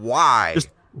 Why?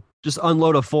 Just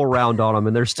unload a full round on them,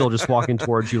 and they're still just walking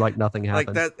towards you like nothing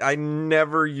happened. Like that, I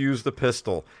never use the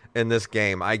pistol in this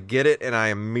game. I get it, and I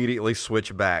immediately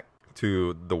switch back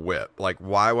to the whip. Like,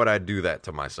 why would I do that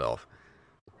to myself?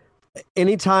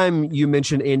 Anytime you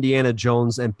mention Indiana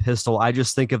Jones and pistol, I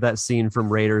just think of that scene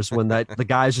from Raiders when the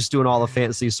guy's just doing all the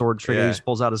fancy sword tricks. Yeah. He just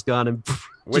pulls out his gun and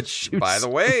which, by the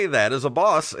way, that is a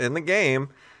boss in the game.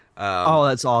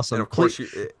 That's awesome. And of course,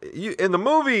 you in the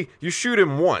movie, you shoot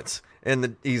him once,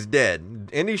 and he's dead.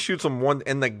 Indy shoots him one.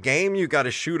 In the game, you got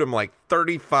to shoot him like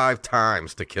 35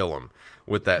 times to kill him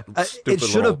with that stupid It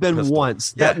should have been pistol.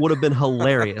 once. That would have been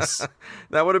hilarious.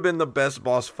 That would have been the best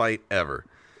boss fight ever.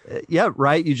 Yeah,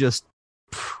 right? You just...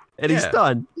 And he's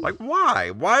done. Like,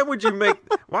 why? Why would you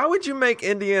make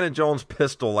Indiana Jones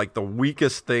pistol like the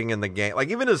weakest thing in the game? Like,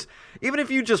 even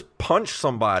if you just punch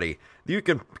somebody, you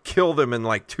can kill them in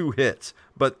like 2 hits.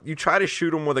 But you try to shoot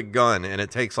them with a gun, and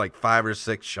it takes like 5 or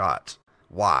 6 shots.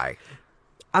 Why?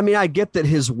 I mean, I get that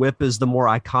his whip is the more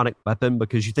iconic weapon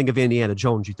because you think of Indiana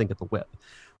Jones, you think of the whip.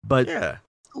 But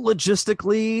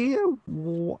logistically,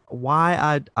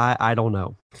 why? I don't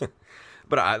know.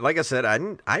 But like I said,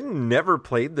 I never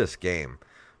played this game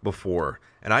before,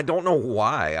 and I don't know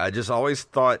why. I just always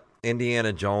thought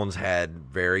Indiana Jones had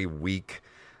very weak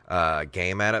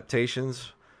game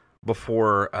adaptations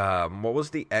before. What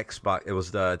was the Xbox? It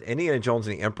was the Indiana Jones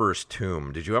and the Emperor's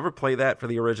Tomb. Did you ever play that for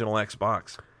the original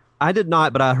Xbox? I did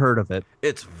not, but I heard of it.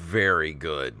 It's very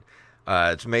good.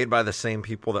 It's made by the same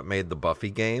people that made the Buffy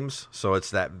games, so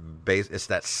it's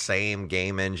that same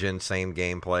game engine, same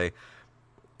gameplay.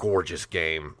 Gorgeous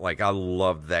game. Like, I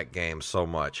loved that game so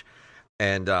much.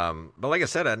 And but like I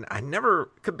said, I never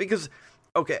could, because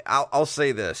okay, I'll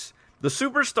say this. The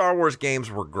Super Star Wars games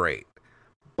were great,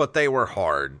 but they were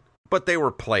hard, but they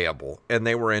were playable and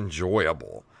they were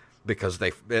enjoyable because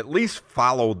they at least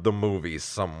followed the movies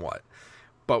somewhat.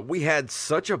 But we had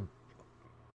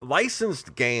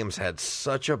licensed games had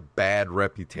such a bad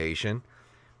reputation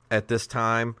at this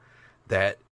time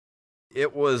that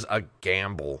it was a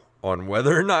gamble on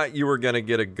whether or not you were going to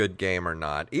get a good game or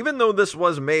not. Even though this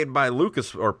was made by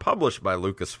Lucas or published by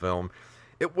Lucasfilm,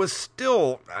 it was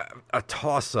still a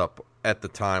toss-up at the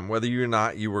time whether or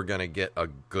not you were going to get a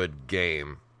good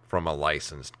game from a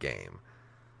licensed game.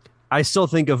 I still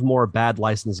think of more bad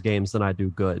licensed games than I do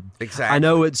good. Exactly. I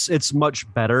know it's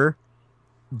much better,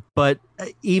 but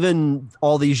even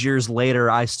all these years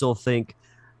later, I still think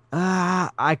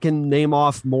I can name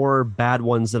off more bad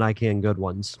ones than I can good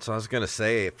ones. So I was going to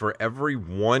say, for every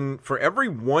one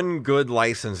good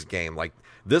licensed game, like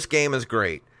this game is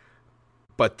great,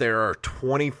 but there are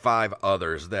 25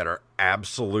 others that are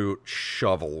absolute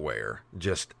shovelware,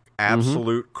 just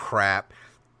absolute crap.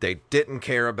 They didn't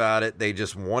care about it. They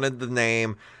just wanted the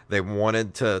name. They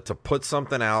wanted to put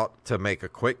something out to make a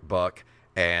quick buck,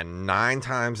 and 9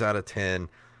 times out of 10,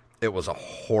 it was a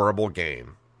horrible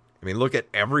game. I mean, look at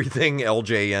everything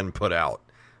LJN put out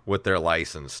with their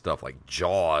licensed stuff, like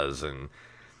Jaws, and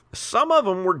some of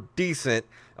them were decent.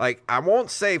 Like, I won't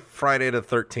say Friday the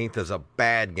 13th is a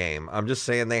bad game. I'm just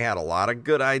saying they had a lot of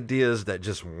good ideas that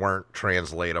just weren't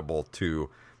translatable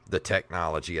to the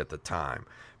technology at the time.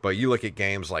 But you look at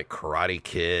games like Karate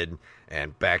Kid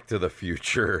and Back to the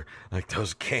Future, like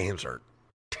those games are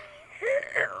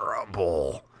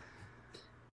terrible.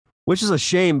 Which is a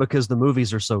shame because the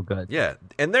movies are so good. Yeah,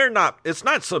 and it's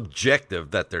not subjective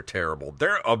that they're terrible.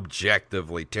 They're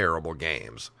objectively terrible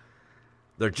games.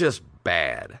 They're just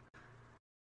bad.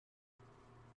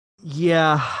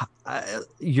 Yeah,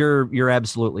 you're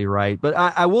absolutely right. But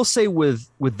I will say with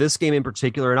this game in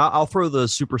particular, and I'll throw the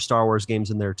Super Star Wars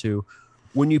games in there too,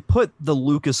 when you put the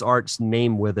LucasArts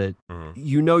name with it,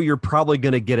 you know you're probably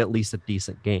going to get at least a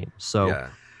decent game. So,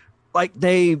 like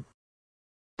they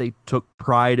took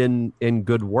pride in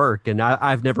good work, and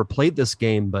I've never played this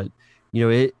game, but you know,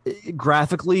 it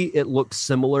graphically it looks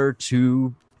similar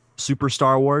to Super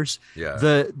Star Wars. Yeah.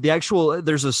 The actual,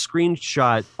 there's a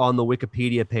screenshot on the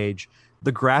Wikipedia page.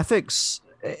 The graphics,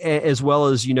 as well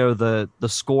as, you know, the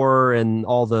score and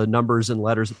all the numbers and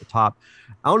letters at the top.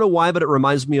 I don't know why, but it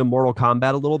reminds me of Mortal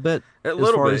Kombat a little bit as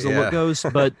the look goes.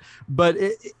 But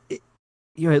it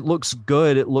you know, it looks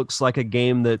good. It looks like a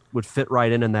game that would fit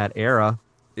right in that era.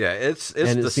 Yeah, it's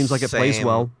and it seems like it plays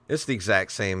well. It's the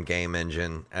exact same game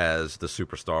engine as the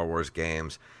Super Star Wars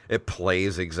games. It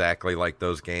plays exactly like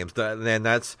those games. And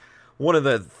that's one of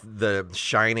the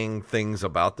shining things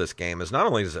about this game is not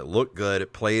only does it look good,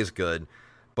 it plays good,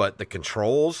 but the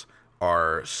controls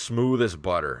are smooth as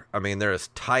butter. I mean, they're as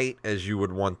tight as you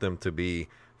would want them to be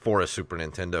for a Super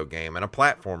Nintendo game and a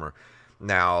platformer.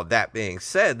 Now, that being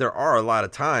said, there are a lot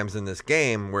of times in this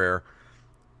game where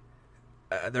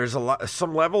there's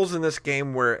some levels in this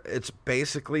game where it's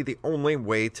basically the only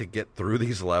way to get through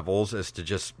these levels is to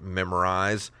just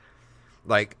memorize.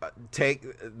 Like, take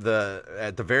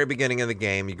at the very beginning of the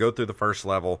game, you go through the first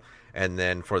level, and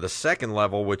then for the second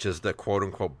level, which is the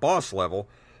quote-unquote boss level,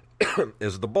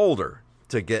 is the boulder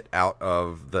to get out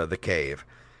of the cave.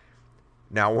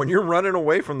 Now, when you're running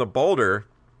away from the boulder,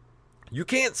 you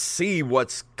can't see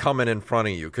what's coming in front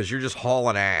of you because you're just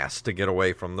hauling ass to get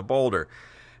away from the boulder.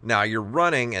 Now you're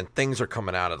running and things are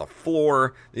coming out of the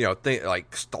floor,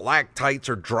 like stalactites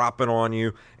are dropping on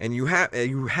you, and you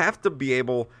have to be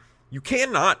able, you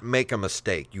cannot make a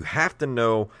mistake. You have to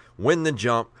know when to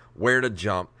jump, where to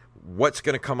jump, what's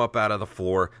going to come up out of the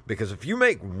floor, because if you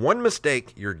make one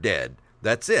mistake, you're dead.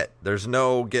 That's it. There's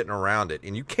no getting around it,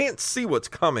 and you can't see what's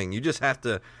coming. You just have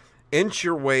to inch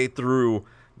your way through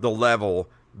the level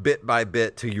bit by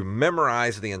bit till you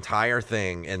memorize the entire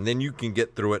thing, and then you can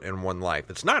get through it in one life.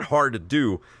 It's not hard to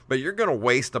do, but you're going to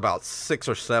waste about 6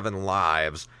 or 7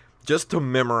 lives just to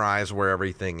memorize where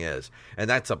everything is. And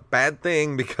that's a bad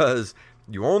thing because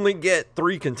you only get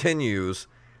 3 continues,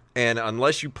 and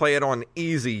unless you play it on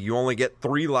easy, you only get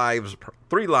 3 lives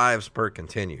per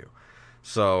continue.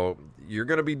 So you're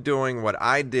going to be doing what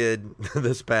I did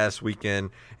this past weekend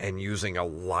and using a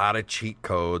lot of cheat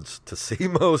codes to see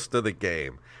most of the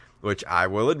game, which I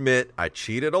will admit I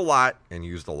cheated a lot and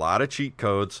used a lot of cheat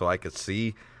codes so I could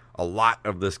see a lot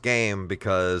of this game,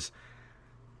 because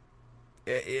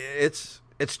it's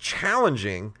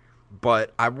challenging,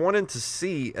 but I wanted to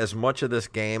see as much of this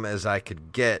game as I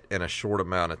could get in a short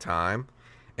amount of time.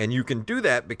 And you can do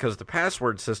that because the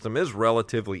password system is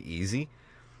relatively easy.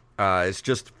 It's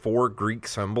just 4 Greek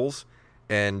symbols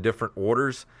in different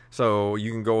orders. So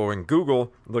you can go in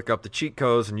Google, look up the cheat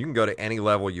codes, and you can go to any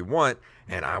level you want.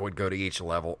 And I would go to each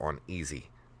level on easy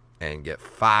and get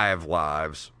 5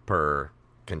 lives per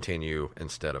continue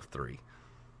instead of 3. Do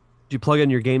you plug in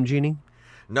your Game Genie?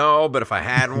 No, but if I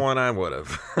had one, I would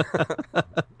have.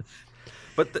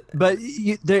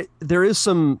 There is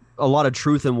a lot of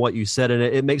truth in what you said, and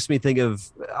it makes me think of,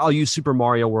 I'll use Super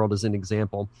Mario World as an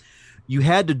example. You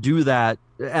had to do that,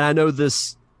 and I know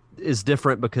this is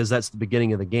different because that's the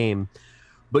beginning of the game,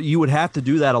 but you would have to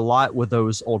do that a lot with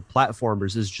those old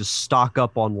platformers, is just stock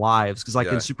up on lives. Because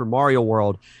in Super Mario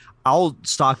World, I'll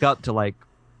stock up to like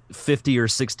 50 or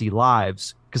 60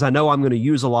 lives because I know I'm going to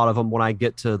use a lot of them when I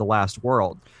get to the last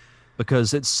world,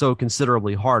 because it's so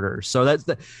considerably harder. So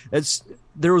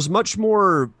there was much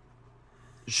more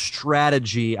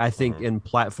strategy, I think, in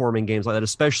platforming games like that,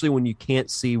 especially when you can't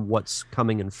see what's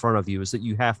coming in front of you, is that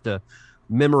you have to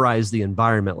memorize the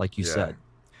environment, like you said.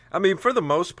 I mean, for the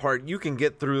most part, you can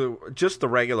get through just the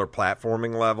regular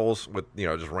platforming levels with,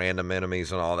 just random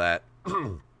enemies and all that.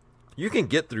 You can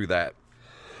get through that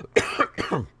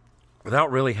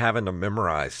without really having to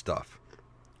memorize stuff.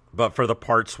 But for the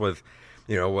parts with,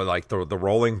 with like the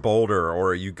rolling boulder,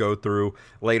 or you go through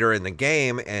later in the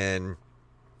game and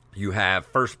you have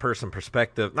first-person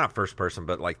perspective, not first-person,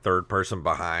 but like third-person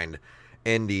behind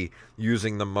Indy,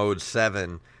 using the mode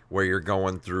 7, where you're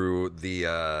going through the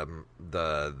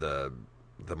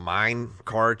mine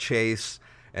car chase,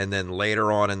 and then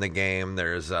later on in the game,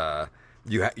 there's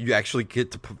you actually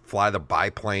get to fly the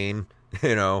biplane,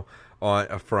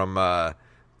 from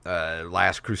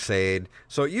Last Crusade.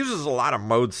 So it uses a lot of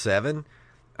mode 7.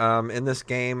 In this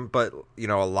game, but a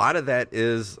lot of that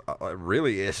is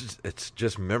it's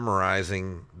just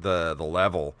memorizing the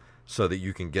level so that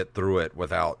you can get through it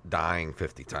without dying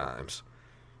 50 times.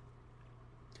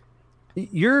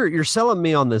 You're selling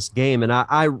me on this game, and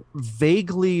I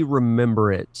vaguely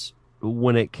remember it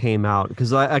when it came out,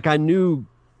 because I knew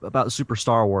about Super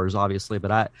Star Wars, obviously,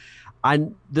 but I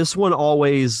this one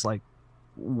always like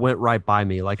went right by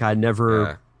me. Like I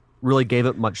never really gave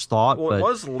it much thought. Well, it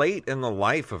was late in the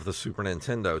life of the Super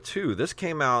Nintendo, too. This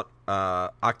came out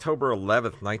October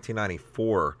 11th,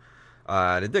 1994.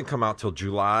 And it didn't come out till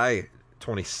July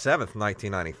 27th,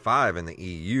 1995 in the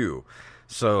EU.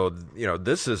 So,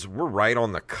 we're right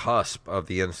on the cusp of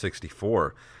the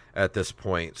N64 at this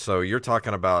point. So you're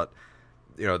talking about,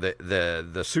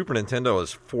 the Super Nintendo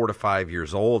is 4 to 5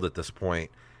 years old at this point,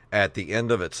 at the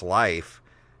end of its life.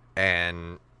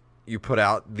 And you put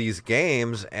out these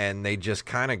games and they just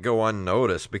kind of go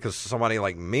unnoticed, because somebody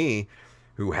like me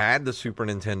who had the Super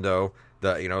Nintendo,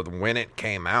 when it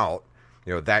came out,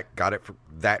 that got it for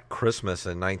that Christmas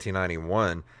in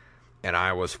 1991, and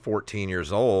I was 14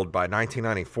 years old. By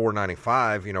 1994,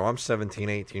 95, I'm 17,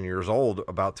 18 years old,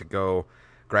 about to go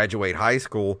graduate high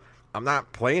school. I'm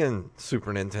not playing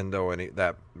Super Nintendo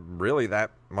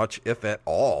that much, if at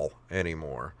all,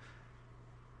 anymore.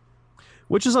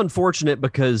 Which is unfortunate,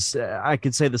 because I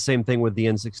could say the same thing with the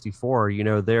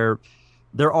N64.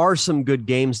 There are some good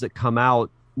games that come out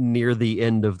near the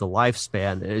end of the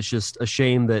lifespan. It's just a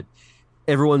shame that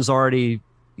everyone's already,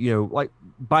 like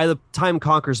by the time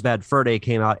Conker's Bad Fur Day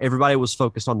came out, everybody was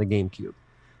focused on the GameCube.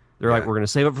 They're like, we're going to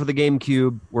save it for the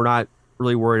GameCube. We're not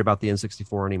really worried about the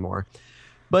N64 anymore.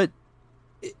 But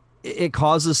it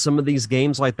causes some of these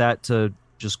games like that to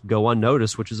just go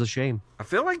unnoticed, which is a shame. I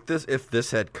feel like if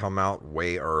this had come out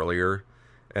way earlier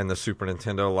in the Super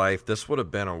Nintendo life, this would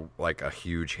have been a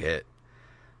huge hit.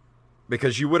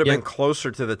 Because you would have been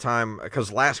closer to the time,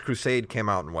 because Last Crusade came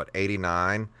out in,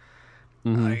 89?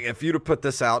 Mm-hmm. If you'd have put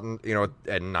this out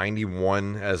at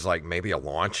 91 as maybe a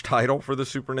launch title for the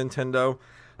Super Nintendo,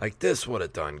 this would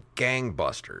have done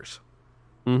gangbusters.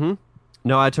 Mm-hmm.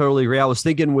 No, I totally agree. I was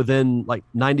thinking within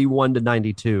 91 to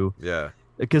 92. Yeah.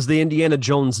 Because the Indiana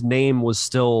Jones name was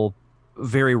still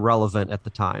very relevant at the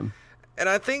time. And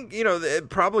I think, it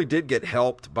probably did get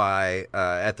helped by,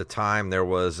 at the time, there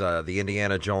was the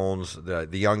Indiana Jones, the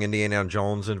Young Indiana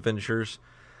Jones Adventures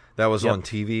that was on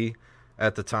TV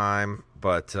at the time.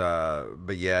 But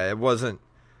yeah, it wasn't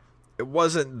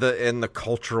in the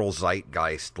cultural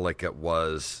zeitgeist like it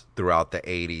was throughout the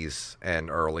 80s and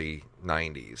early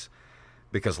 90s.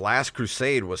 Because Last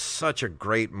Crusade was such a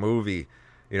great movie,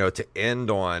 to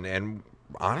end on. And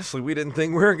honestly, we didn't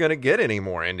think we were going to get any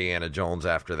more Indiana Jones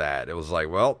after that. It was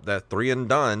that 3 and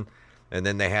done. And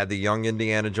then they had the Young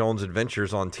Indiana Jones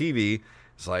Adventures on TV.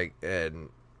 It's and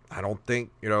I don't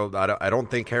think, I don't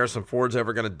think Harrison Ford's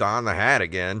ever going to don the hat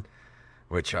again,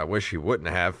 which I wish he wouldn't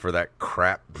have for that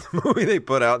crap movie they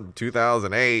put out in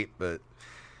 2008. But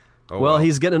well,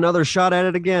 he's getting another shot at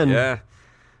it again. Yeah.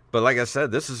 But like I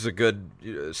said, this is a good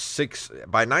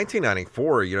by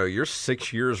 1994, you're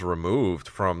 6 years removed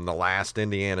from the last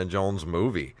Indiana Jones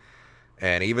movie.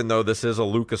 And even though this is a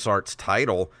LucasArts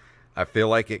title, I feel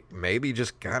like it maybe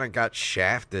just kind of got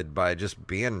shafted by just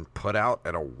being put out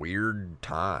at a weird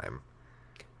time.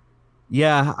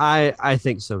 Yeah, I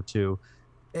think so too.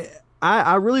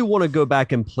 I really want to go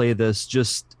back and play this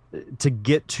just to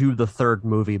get to the third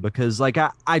movie, because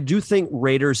I do think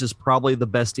Raiders is probably the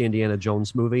best Indiana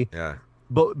Jones movie. Yeah.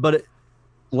 But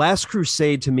Last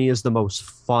Crusade to me is the most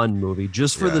fun movie,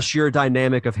 just for the sheer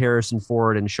dynamic of Harrison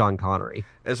Ford and Sean Connery.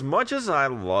 As much as I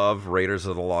love Raiders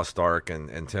of the Lost Ark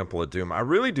and Temple of Doom, I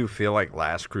really do feel like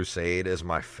Last Crusade is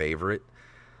my favorite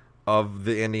of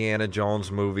the Indiana Jones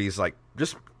movies.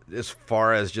 Just as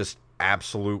far as just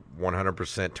absolute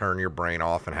 100% turn your brain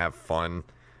off and have fun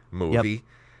movie. Yep.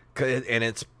 And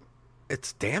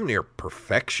it's damn near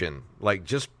perfection,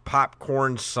 just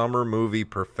popcorn summer movie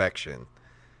perfection.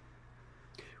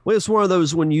 Well, it's one of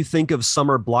those, when you think of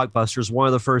summer blockbusters, one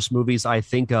of the first movies I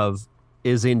think of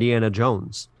is Indiana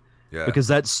Jones. Yeah. Because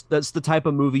that's the type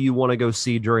of movie you want to go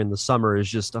see during the summer, is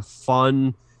just a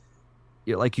fun,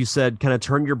 like you said, kind of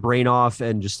turn your brain off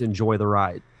and just enjoy the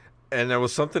ride. And there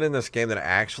was something in this game that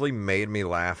actually made me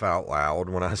laugh out loud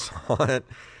when I saw it.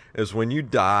 Is when you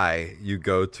die, you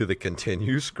go to the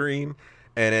continue screen,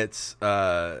 and it's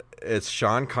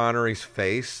Sean Connery's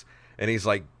face, and he's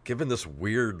giving this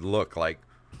weird look like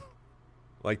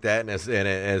that, and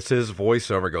it's his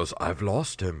voiceover goes, "I've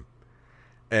lost him,"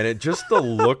 and it just the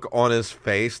look on his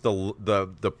face,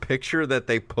 the picture that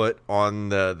they put on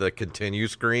the continue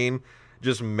screen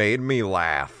just made me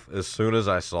laugh as soon as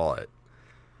I saw it.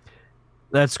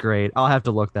 That's great. I'll have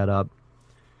to look that up.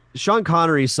 Sean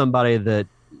Connery is somebody that,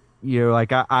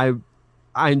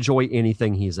 I enjoy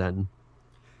anything he's in.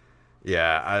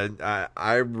 Yeah,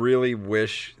 I really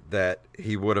wish that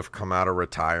he would have come out of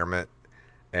retirement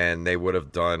and they would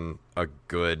have done a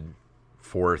good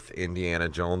fourth Indiana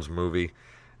Jones movie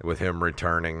with him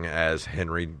returning as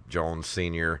Henry Jones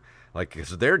Sr.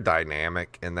 Because their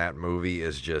dynamic in that movie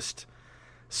is just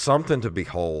something to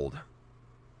behold.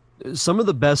 Some of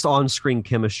the best on-screen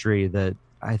chemistry that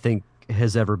I think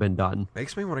has ever been done.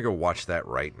 Makes me want to go watch that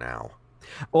right now.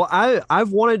 Well,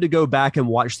 I've wanted to go back and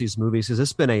watch these movies because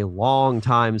it's been a long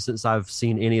time since I've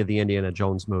seen any of the Indiana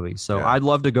Jones movies. So yeah. I'd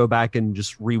love to go back and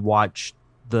just rewatch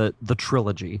the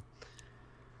trilogy.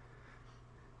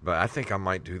 But I think I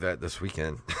might do that this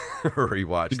weekend.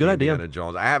 Rewatch the Indiana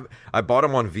Jones. I bought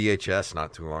them on VHS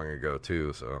not too long ago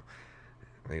too, so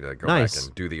I need to go back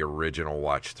and do the original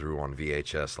watch through on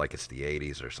VHS like it's the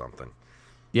 80s or something.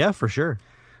 Yeah, for sure.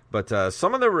 But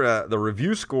some of the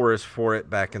review scores for it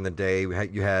back in the day,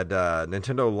 you had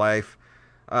Nintendo Life.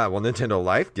 Nintendo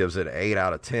Life gives it an 8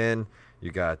 out of 10.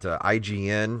 You got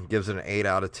IGN gives it an 8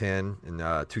 out of 10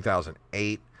 in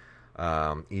 2008.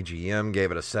 EGM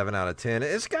gave it a 7 out of 10.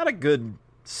 It's got a good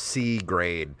C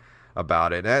grade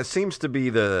about it. And that seems to be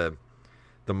the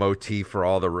motif for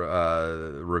all the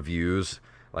reviews.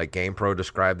 Like GamePro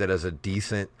described it as a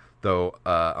decent, though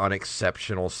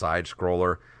unexceptional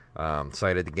side-scroller.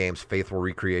 Cited the game's faithful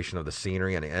recreation of the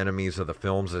scenery and the enemies of the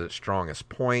films as its strongest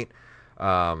point.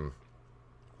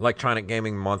 Electronic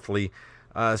Gaming Monthly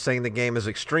saying the game is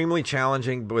extremely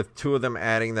challenging, with two of them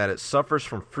adding that it suffers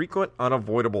from frequent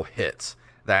unavoidable hits.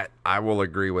 That I will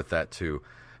agree with that too.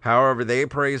 However, they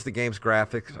praise the game's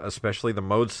graphics, especially the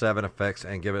Mode 7 effects,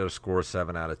 and give it a score of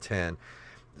 7 out of 10.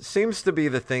 It seems to be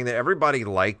the thing that everybody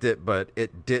liked it, but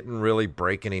it didn't really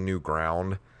break any new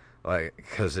ground, like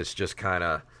because it's just kind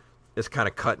of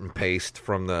cut and paste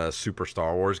from the Super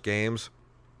Star Wars games.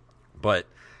 But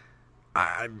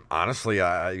I honestly,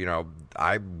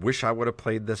 I wish I would have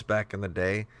played this back in the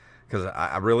day, because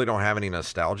I really don't have any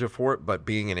nostalgia for it. But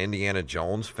being an Indiana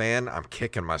Jones fan, I'm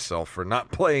kicking myself for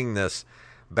not playing this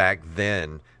back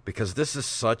then, because this is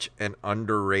such an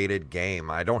underrated game.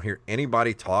 I don't hear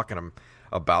anybody talking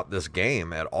about this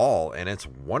game at all, and it's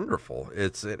wonderful.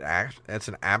 It's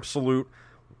an absolute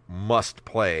must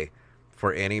play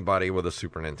for anybody with a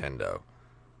Super Nintendo.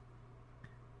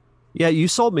 Yeah, you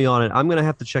sold me on it. I'm gonna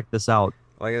have to check this out.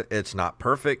 Like, it's not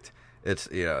perfect. It's,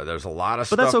 there's a lot of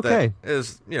but stuff that's okay. that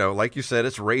is, like you said,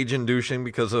 it's rage inducing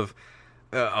because of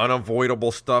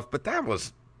unavoidable stuff. But that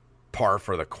was par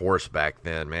for the course back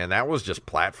then, man. That was just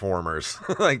platformers.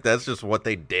 Like, that's just what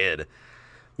they did.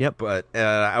 Yep. But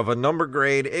of a number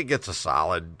grade, it gets a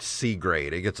solid C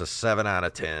grade. It gets a 7 out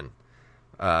of 10,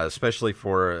 especially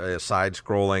for a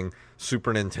side-scrolling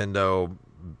Super Nintendo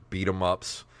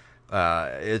beat-em-ups.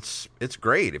 It's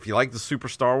great. If you like the Super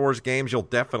Star Wars games, you'll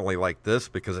definitely like this,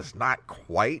 because it's not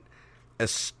quite as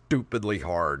stupidly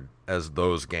hard as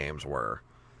those games were.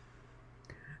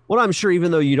 Well, I'm sure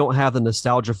even though you don't have the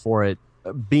nostalgia for it,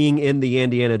 being in the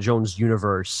Indiana Jones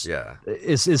universe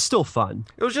is still fun.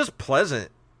 It was just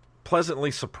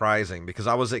pleasantly surprising, because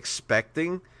I was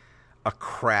expecting a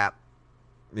crap,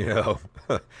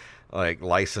 like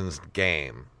licensed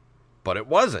game. But it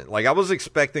wasn't. Like, I was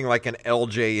expecting like an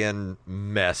LJN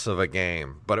mess of a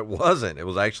game, but it wasn't. It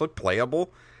was actually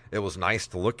playable. It was nice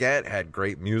to look at, had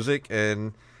great music,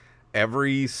 and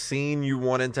every scene you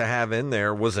wanted to have in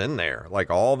there was in there. Like,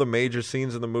 all the major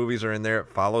scenes in the movies are in there. It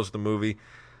follows the movie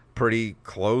pretty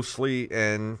closely,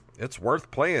 and it's worth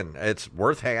playing. It's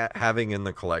worth having in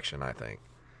the collection, I think.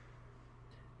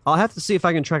 I'll have to see if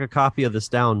I can track a copy of this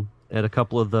down at a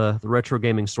couple of the retro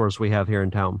gaming stores we have here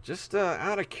in town. Just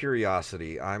out of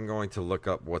curiosity, I'm going to look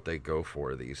up what they go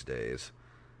for these days.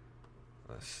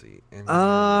 Let's see.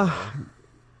 Let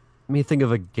me think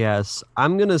of a guess.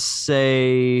 I'm going to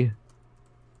say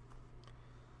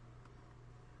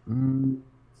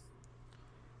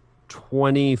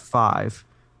 25.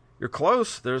 You're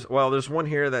close. There's one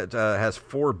here that has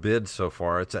 4 bids so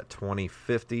far. It's at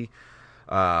 $20.50.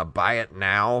 Buy it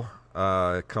now.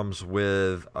 It comes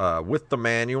with the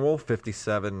manual,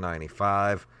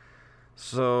 $57.95.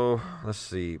 So let's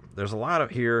see. There's a lot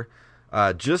of here.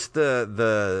 Just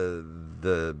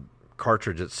the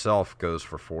cartridge itself goes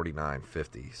for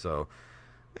 $49.50. So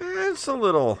it's a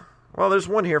little. Well, there's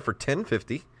one here for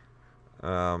 $10.50.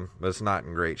 But it's not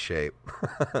in great shape.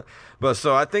 But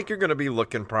so I think you're going to be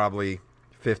looking probably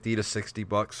 $50 to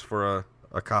 $60 for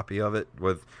a copy of it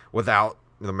without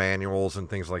the manuals and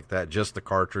things like that. Just the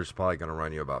cartridge is probably going to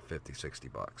run you about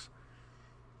 $50-$60.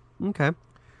 Okay.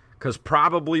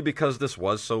 Because this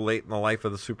was so late in the life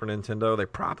of the Super Nintendo, they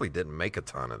probably didn't make a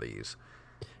ton of these.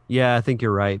 Yeah, I think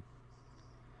you're right.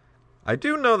 I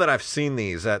do know that I've seen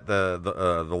these at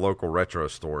the local retro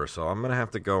store, so I'm going to have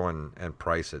to go and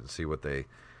price it and see what they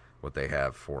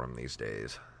have for them these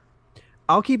days.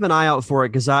 I'll keep an eye out for it,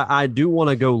 because I do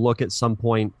want to go look at some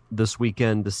point this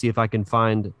weekend to see if I can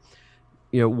find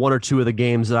one or two of the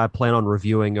games that I plan on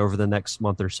reviewing over the next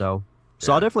month or so.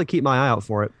 So I'll definitely keep my eye out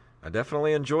for it. I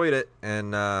definitely enjoyed it,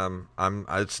 and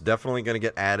it's definitely going to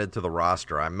get added to the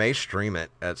roster. I may stream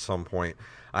it at some point.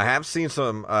 I have seen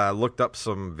looked up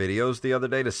some videos the other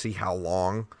day to see how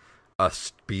long a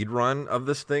speed run of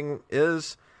this thing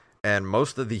is, and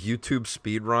most of the YouTube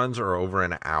speed runs are over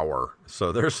an hour.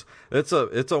 So it's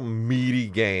a meaty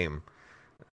game.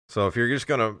 So if you're just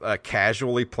going to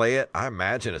casually play it, I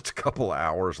imagine it's a couple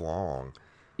hours long.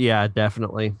 Yeah,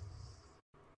 definitely.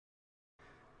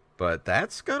 But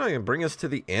that's going to bring us to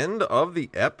the end of the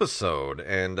episode.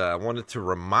 And I wanted to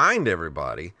remind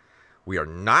everybody, we are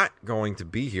not going to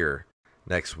be here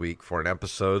next week for an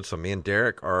episode. So me and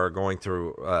Derek are going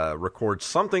to record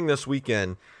something this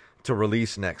weekend to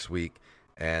release next week.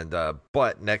 And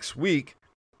but next week,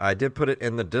 I did put it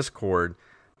in the Discord.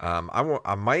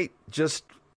 I might just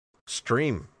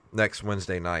stream next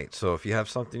Wednesday night. So if you have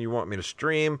something you want me to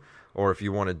stream, or if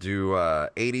you want to do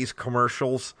 80s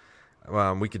commercials,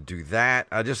 we could do that.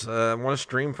 I just want to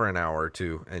stream for an hour or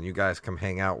two, and you guys come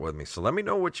hang out with me. So let me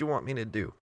know what you want me to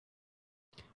do.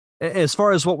 As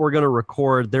far as what we're going to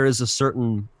record, there is a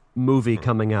certain movie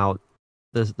coming out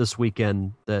this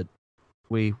weekend that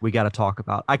we got to talk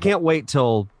about. I can't wait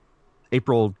till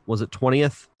April, was it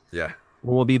 20th? Yeah.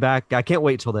 When we'll be back. I can't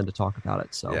wait till then to talk about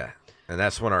it. So yeah. And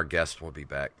that's when our guest will be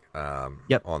back on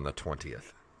the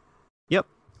 20th. Yep.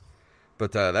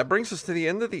 But that brings us to the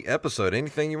end of the episode.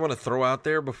 Anything you want to throw out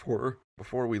there before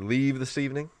we leave this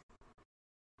evening?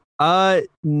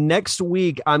 Next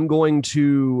week, I'm going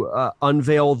to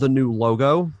unveil the new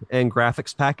logo and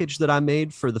graphics package that I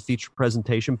made for the feature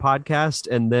presentation podcast.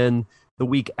 And then the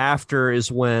week after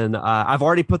is when I've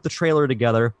already put the trailer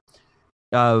together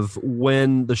of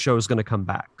when the show is going to come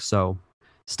back. So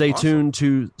stay tuned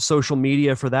to social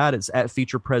media for that. It's at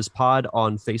Feature Pres Pod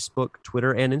on Facebook,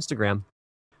 Twitter, and Instagram.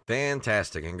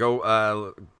 Fantastic. And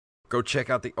go check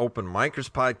out the Open Micers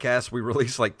podcast. We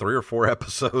released like 3 or 4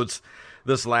 episodes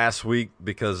this last week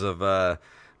because of our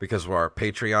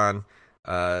Patreon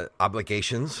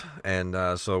obligations.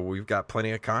 And so we've got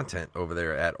plenty of content over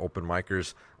there at Open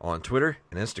Micers on Twitter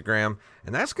and Instagram.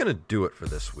 And that's going to do it for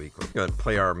this week. We're going to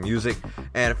play our music.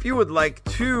 And if you would like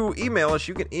to email us,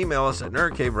 you can email us at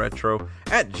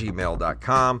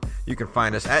nerdcaveretro@gmail.com. You can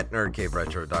find us at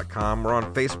nerdcaveretro.com. We're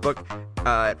on Facebook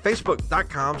at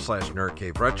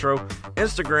facebook.com/nerdcaveretro,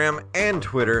 Instagram and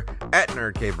Twitter at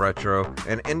nerdcaveretro,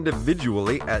 and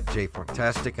individually at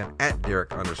jfantastic and at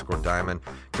Derek_Diamond.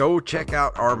 Go check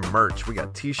out our merch. We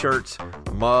got t-shirts,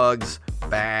 mugs,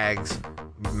 bags,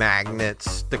 magnets,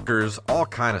 stickers, all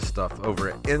kind of stuff over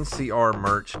at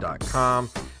ncrmerch.com.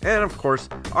 And of course,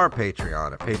 our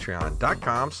Patreon at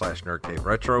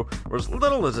patreon.com/nerdcaveretro, where as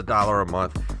little as $1 a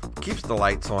month keeps the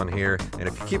lights on here. And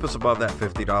if you keep us above that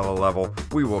 $50 level,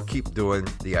 we will keep doing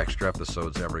the extra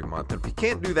episodes every month. And if you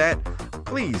can't do that,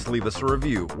 please leave us a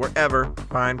review wherever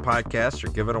fine podcasts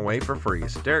are given away for free.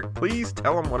 So Derek, please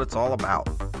tell them what it's all about.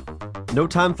 No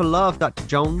time for love, Dr.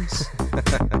 Jones.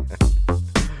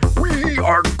 We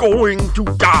are going to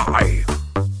die.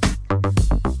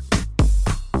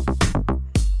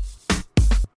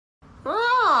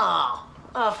 Oh,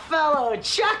 a fellow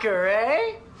checker,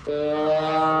 eh?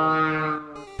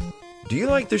 Do you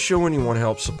like the show and you want to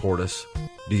help support us?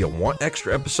 Do you want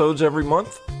extra episodes every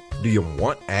month? Do you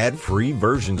want ad-free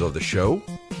versions of the show?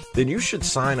 Then you should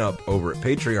sign up over at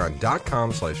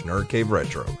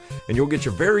patreon.com/nerdcaveretro, and you'll get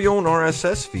your very own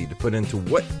RSS feed to put into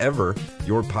whatever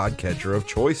your podcatcher of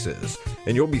choice is,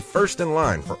 and you'll be first in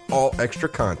line for all extra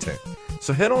content.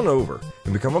 So head on over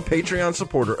and become a Patreon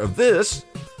supporter of this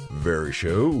very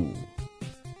show.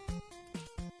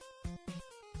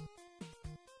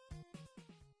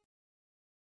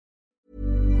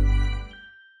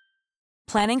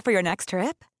 Planning for your next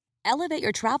trip? Elevate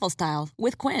your travel style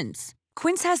with Quince.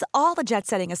 Quince has all the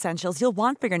jet-setting essentials you'll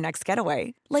want for your next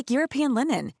getaway, like European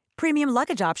linen, premium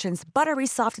luggage options, buttery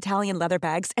soft Italian leather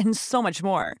bags, and so much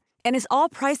more. And is all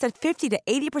priced at 50 to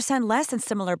 80% less than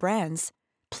similar brands.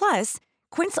 Plus,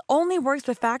 Quince only works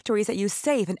with factories that use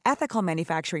safe and ethical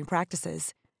manufacturing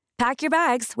practices. Pack your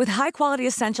bags with high-quality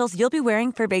essentials you'll be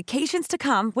wearing for vacations to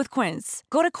come with Quince.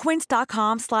 Go to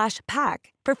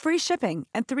quince.com/pack for free shipping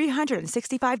and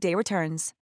 365-day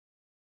returns.